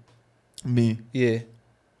weird. Me? Yeah.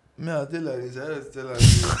 Me, I tell her this. I just tell her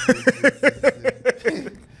this.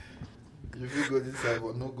 You feel go this side,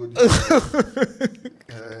 but no go this side.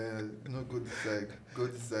 No go this side. Go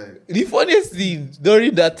this side. The funniest thing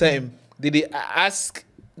during that time, they ask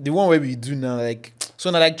the one where we do now, like so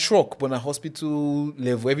now like truck, but na hospital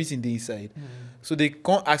level, everything they inside. So they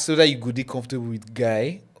can't ask whether you go dey comfortable with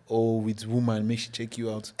guy or with woman, make she check you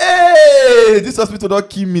out. Hey, this hospital don't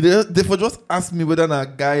kill me. They for just ask me whether na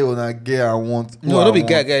guy or na girl I want. No, don't be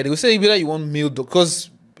guy. They will say whether you want male doctor, because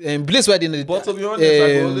place where they. But to be honest,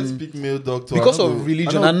 I go always pick male doctor because of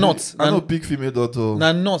religion and not. I don't pick female doctor.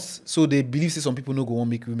 Nah, not. So they believe say some people no go want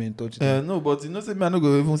make women touch them. No, but you know say me I no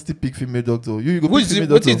go even still pick female doctor. You go Which pick female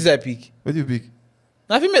what doctor. is this I pick? What do you pick?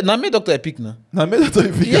 Now male doctor I pick now. Now male doctor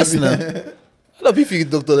you pick. Yes, now. I don't pick female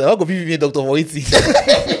doctor. I go pick female doctor for it.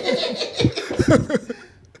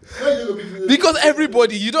 Because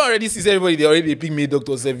everybody, you don't already see everybody. They already pick male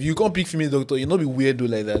doctor. So if you can't pick female doctor, you not be weirdo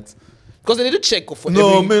like that. Because they do check for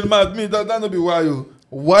no every... that no be why you.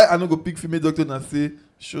 Why I no go pick female doctor and say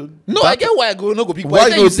should. No, I get why I go no go pick. Why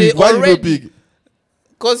But you you go say pick? Why you already. go pick?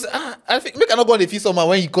 Because I think make I not go on the feel someone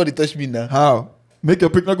when you call the touch me now. How? Make your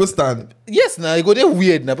prick not go stand. Yes, now you go there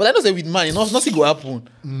weird now. But I don't say with man, nothing go happen.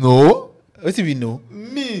 No. What do we know?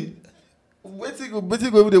 Me. Wetin go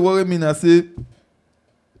even dey worry me na say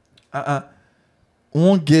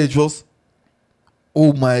one girl just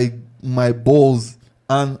oh my balls,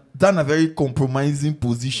 and that's a very compromising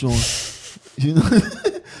position. You know,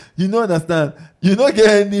 you don't understand. You don't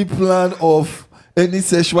get any plan of any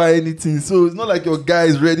sexual anything, so it's not like your guy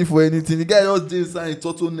is ready for anything. The guy just did sign a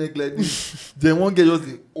turtleneck like this. Then one girl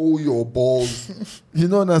just your balls. You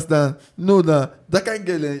don't understand? No, that kind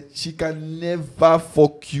of girl, she can never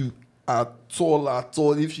fuck you at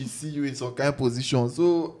all if she see you in some kind of position.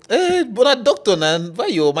 So but a doctor, man, why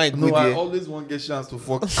your mind no, good I there? always want to get chance to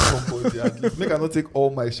fuck somebody at least. Make I not take all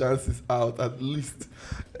my chances out at least.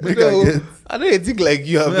 Make I don't think like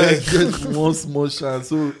you have I get one small chance.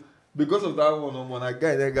 So because of that one, I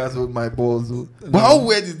guy that guys hold my balls. So. But how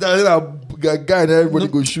weird is that? A guy that everybody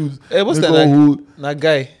go shoot. What's They that? go hold, That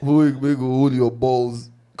guy. who go hold your balls.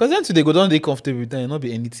 Because then today go down, they comfortable with them, not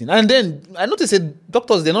be anything. And then I noticed that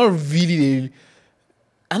doctors, they're not really.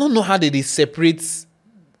 I don't know how they separate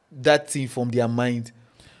that thing from their mind.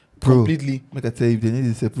 Bro, completely. Like I tell you, if they need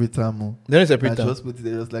a separate time, They don't separate them. just put it,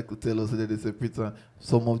 they just like to tell us that they separate time.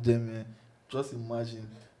 Some of them, just imagine.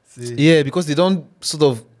 Say, Yeah, because they don't sort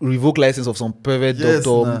of revoke license of some private Yes,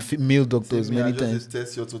 doctor, nah. male doctors see me, many I times. just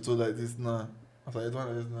test your toto like this now. I was like,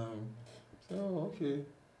 like this now. So, okay.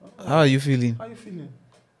 How are you feeling? How are you feeling?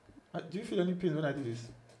 Do you feel any pain when I do this?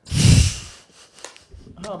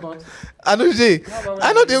 How about? I know, Jay. How about when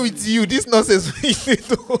I know I they do with you. This nonsense.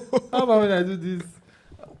 How about when I do this?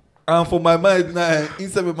 And for my mind now,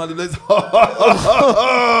 inside my mind, let's.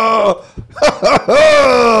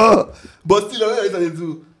 But still, what I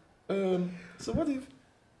do? So what if?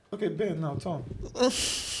 Okay, Ben, now Tom.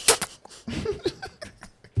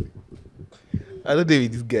 I don't know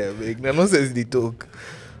with this guy, man. No nonsense they talk.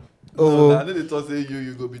 Oh, I know they thought say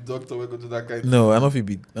you go be doctor. We go to that kind. No, I'm not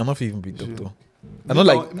even be doctor. Sure. I don't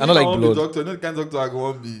like blood. Doctor, not the kind of doctor I go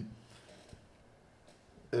on be.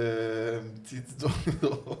 Teeth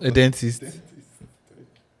doctor. A dentist.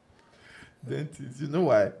 Dentist. You know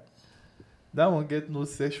why? That one get no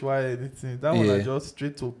sexual anything. That one are just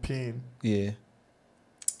straight to pain. Yeah.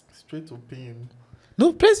 Straight to pain.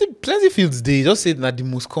 No, plenty fields they just say that the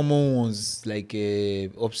most common ones like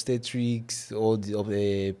obstetrics, all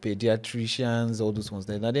the pediatricians, all those ones.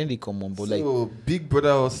 Now then they come on, but So like Big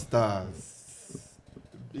Brother All Stars.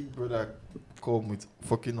 Big Brother come with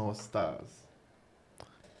fucking All Stars.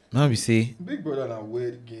 now we say Big Brother na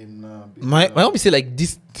weird game now. my mom be say like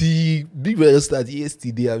this the Big Brother start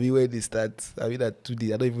yesterday. I mean where they start. I mean that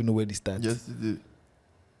today. I don't even know where they start. Yesterday.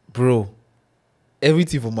 Bro,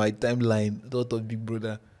 everything for my timeline, thought of Big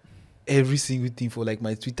Brother. Every single thing for like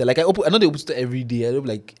my Twitter. Like I know they open Twitter every day. I open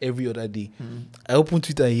like every other day. I opened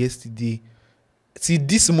Twitter yesterday. See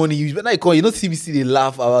this morning, when I call, you know, CBC they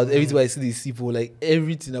laugh about everything I see these people. Like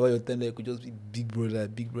everything about your timeline could just be Big Brother,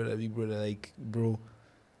 Big Brother, Big Brother. Like, bro.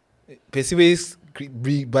 Perseverance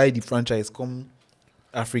buy the franchise, come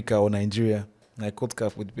Africa or Nigeria. And I cut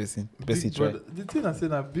cap with the person. Big Brother, the thing I say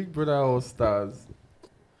now, Big Brother All Stars.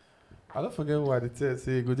 I don't forget why they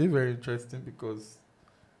say it go dey very interesting because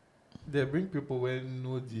they bring people when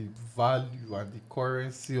know the value and the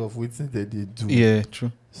currency of wetin they do. Yeah,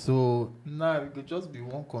 true. So now it could just be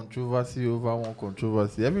one controversy over one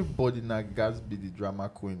controversy. Everybody now gats be the drama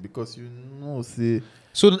queen because you know say.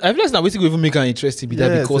 So I feel like now wetin go even make am interesting be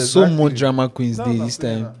that Yes, because so exactly. much drama queens That's dey what I'm this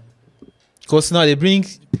saying time. Because now they bring,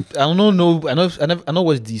 I don't know, I know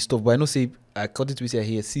watch the stuff, but I know say according to what I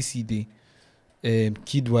hear, CC day,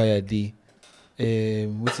 Kidwire day,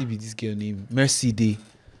 what's it be this girl name? Mercy day.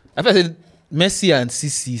 I feel like Mercy and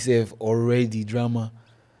CC have already drama,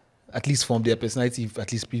 at least from their personality,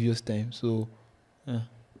 at least previous time. So, It's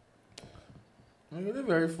really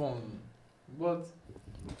very fun, but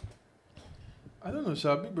I don't know.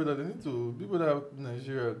 Sha Big Brother, they need to Big Brother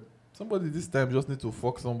Nigeria. Somebody this time just need to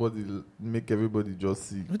fuck somebody, make everybody just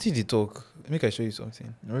see. what did they talk? Make I show you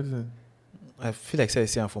something. What is it? I feel like say I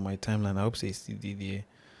see am for my timeline. I hope say it's still there.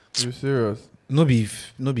 You serious? No be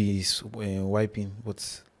wiping,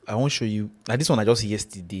 but I won't show you. Like this one I just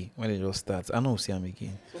yesterday when it just starts. I know see am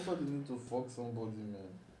again. Somebody need to fuck somebody, man.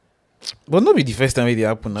 But not be the first time it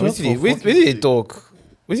happen. Now, Just wait, for wait, fucking they sake. talk.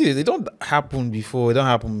 Wait, they don't happen before. It don't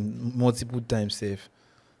happen multiple times, safe.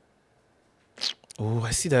 Oh,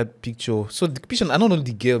 I see that picture. So the picture, I don't know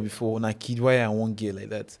the girl before. Na Kidwire and one girl like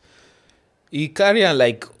that. He carry on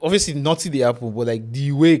like obviously nothing they happen, but like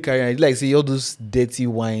the way he carry on, like say all those dirty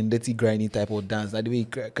wine, dirty grinding type of dance. Like the way he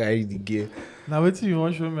carry the girl. Now wait till you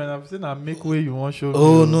want show me, and I'm saying I make way you want show me.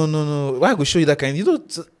 Oh no! Why I go show you that kind? You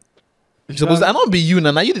don't. Suppose I don't be you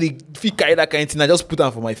now. Now you the fit carry that kind of thing. I just put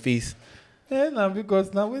on for my face. Yeah, now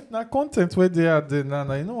because now wait now content where they are there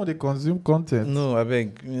now. You know when they consume content. No, I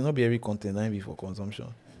beg. You not be every content. I be for consumption.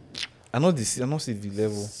 I know this. I know see the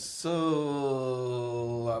level.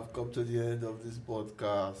 So I've come to the end of this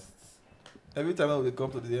podcast. Every time I will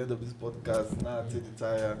come to the end of this podcast, now I take the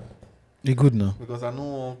tire You good now? because I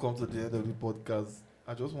don't want to come to the end of the podcast.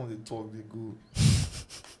 I just want to talk the good.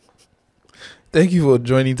 Thank you for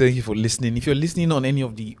joining. Thank you for listening. If you're listening on any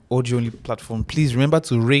of the audio only platform, please remember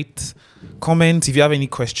to rate, comment. If you have any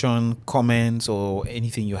question, comments, or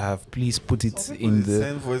anything you have, please put it in the.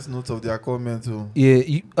 Send voice notes of their comments. Oh.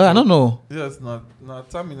 Yeah, I don't know. Yes, not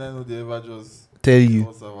time I know they ever just Tell you.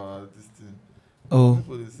 us about this thing. Oh,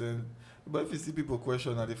 People they send. But if you see people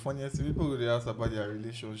question, the funniest thing, people they ask about their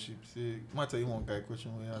relationship. Say, might tell you one guy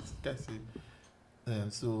question when he ask, guy say,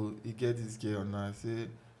 so he get this girl now. Say,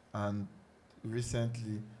 and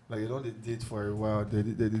recently, like you know they date for a while, they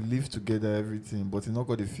live together, everything, but you not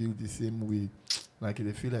got to feel the same way. Like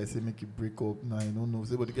they feel like say make it break up. Now you don't know.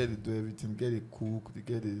 Say, but they get to do everything, get it cook, they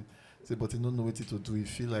get it. Say, but you don't know what to do. You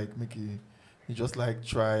feel like make it. You just like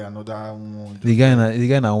try another one. the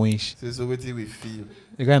guy na winch. Say, so what do we feel?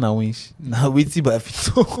 The guy na winch. Na waiting by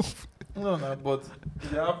fit. No, but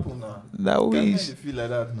it happen now. Na Can't winch. you feel like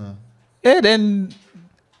that now? Yeah, then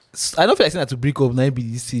I don't feel like saying that to break up. Now be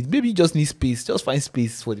this. Maybe you just need space. Just find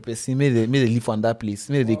space for the person. Maybe they live on that place.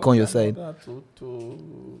 Maybe they come on your side.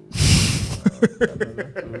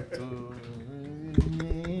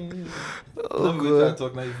 Oh, God.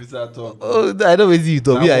 Talk now if you start talk. Oh, I don't wait till you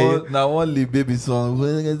talk. Now one baby song.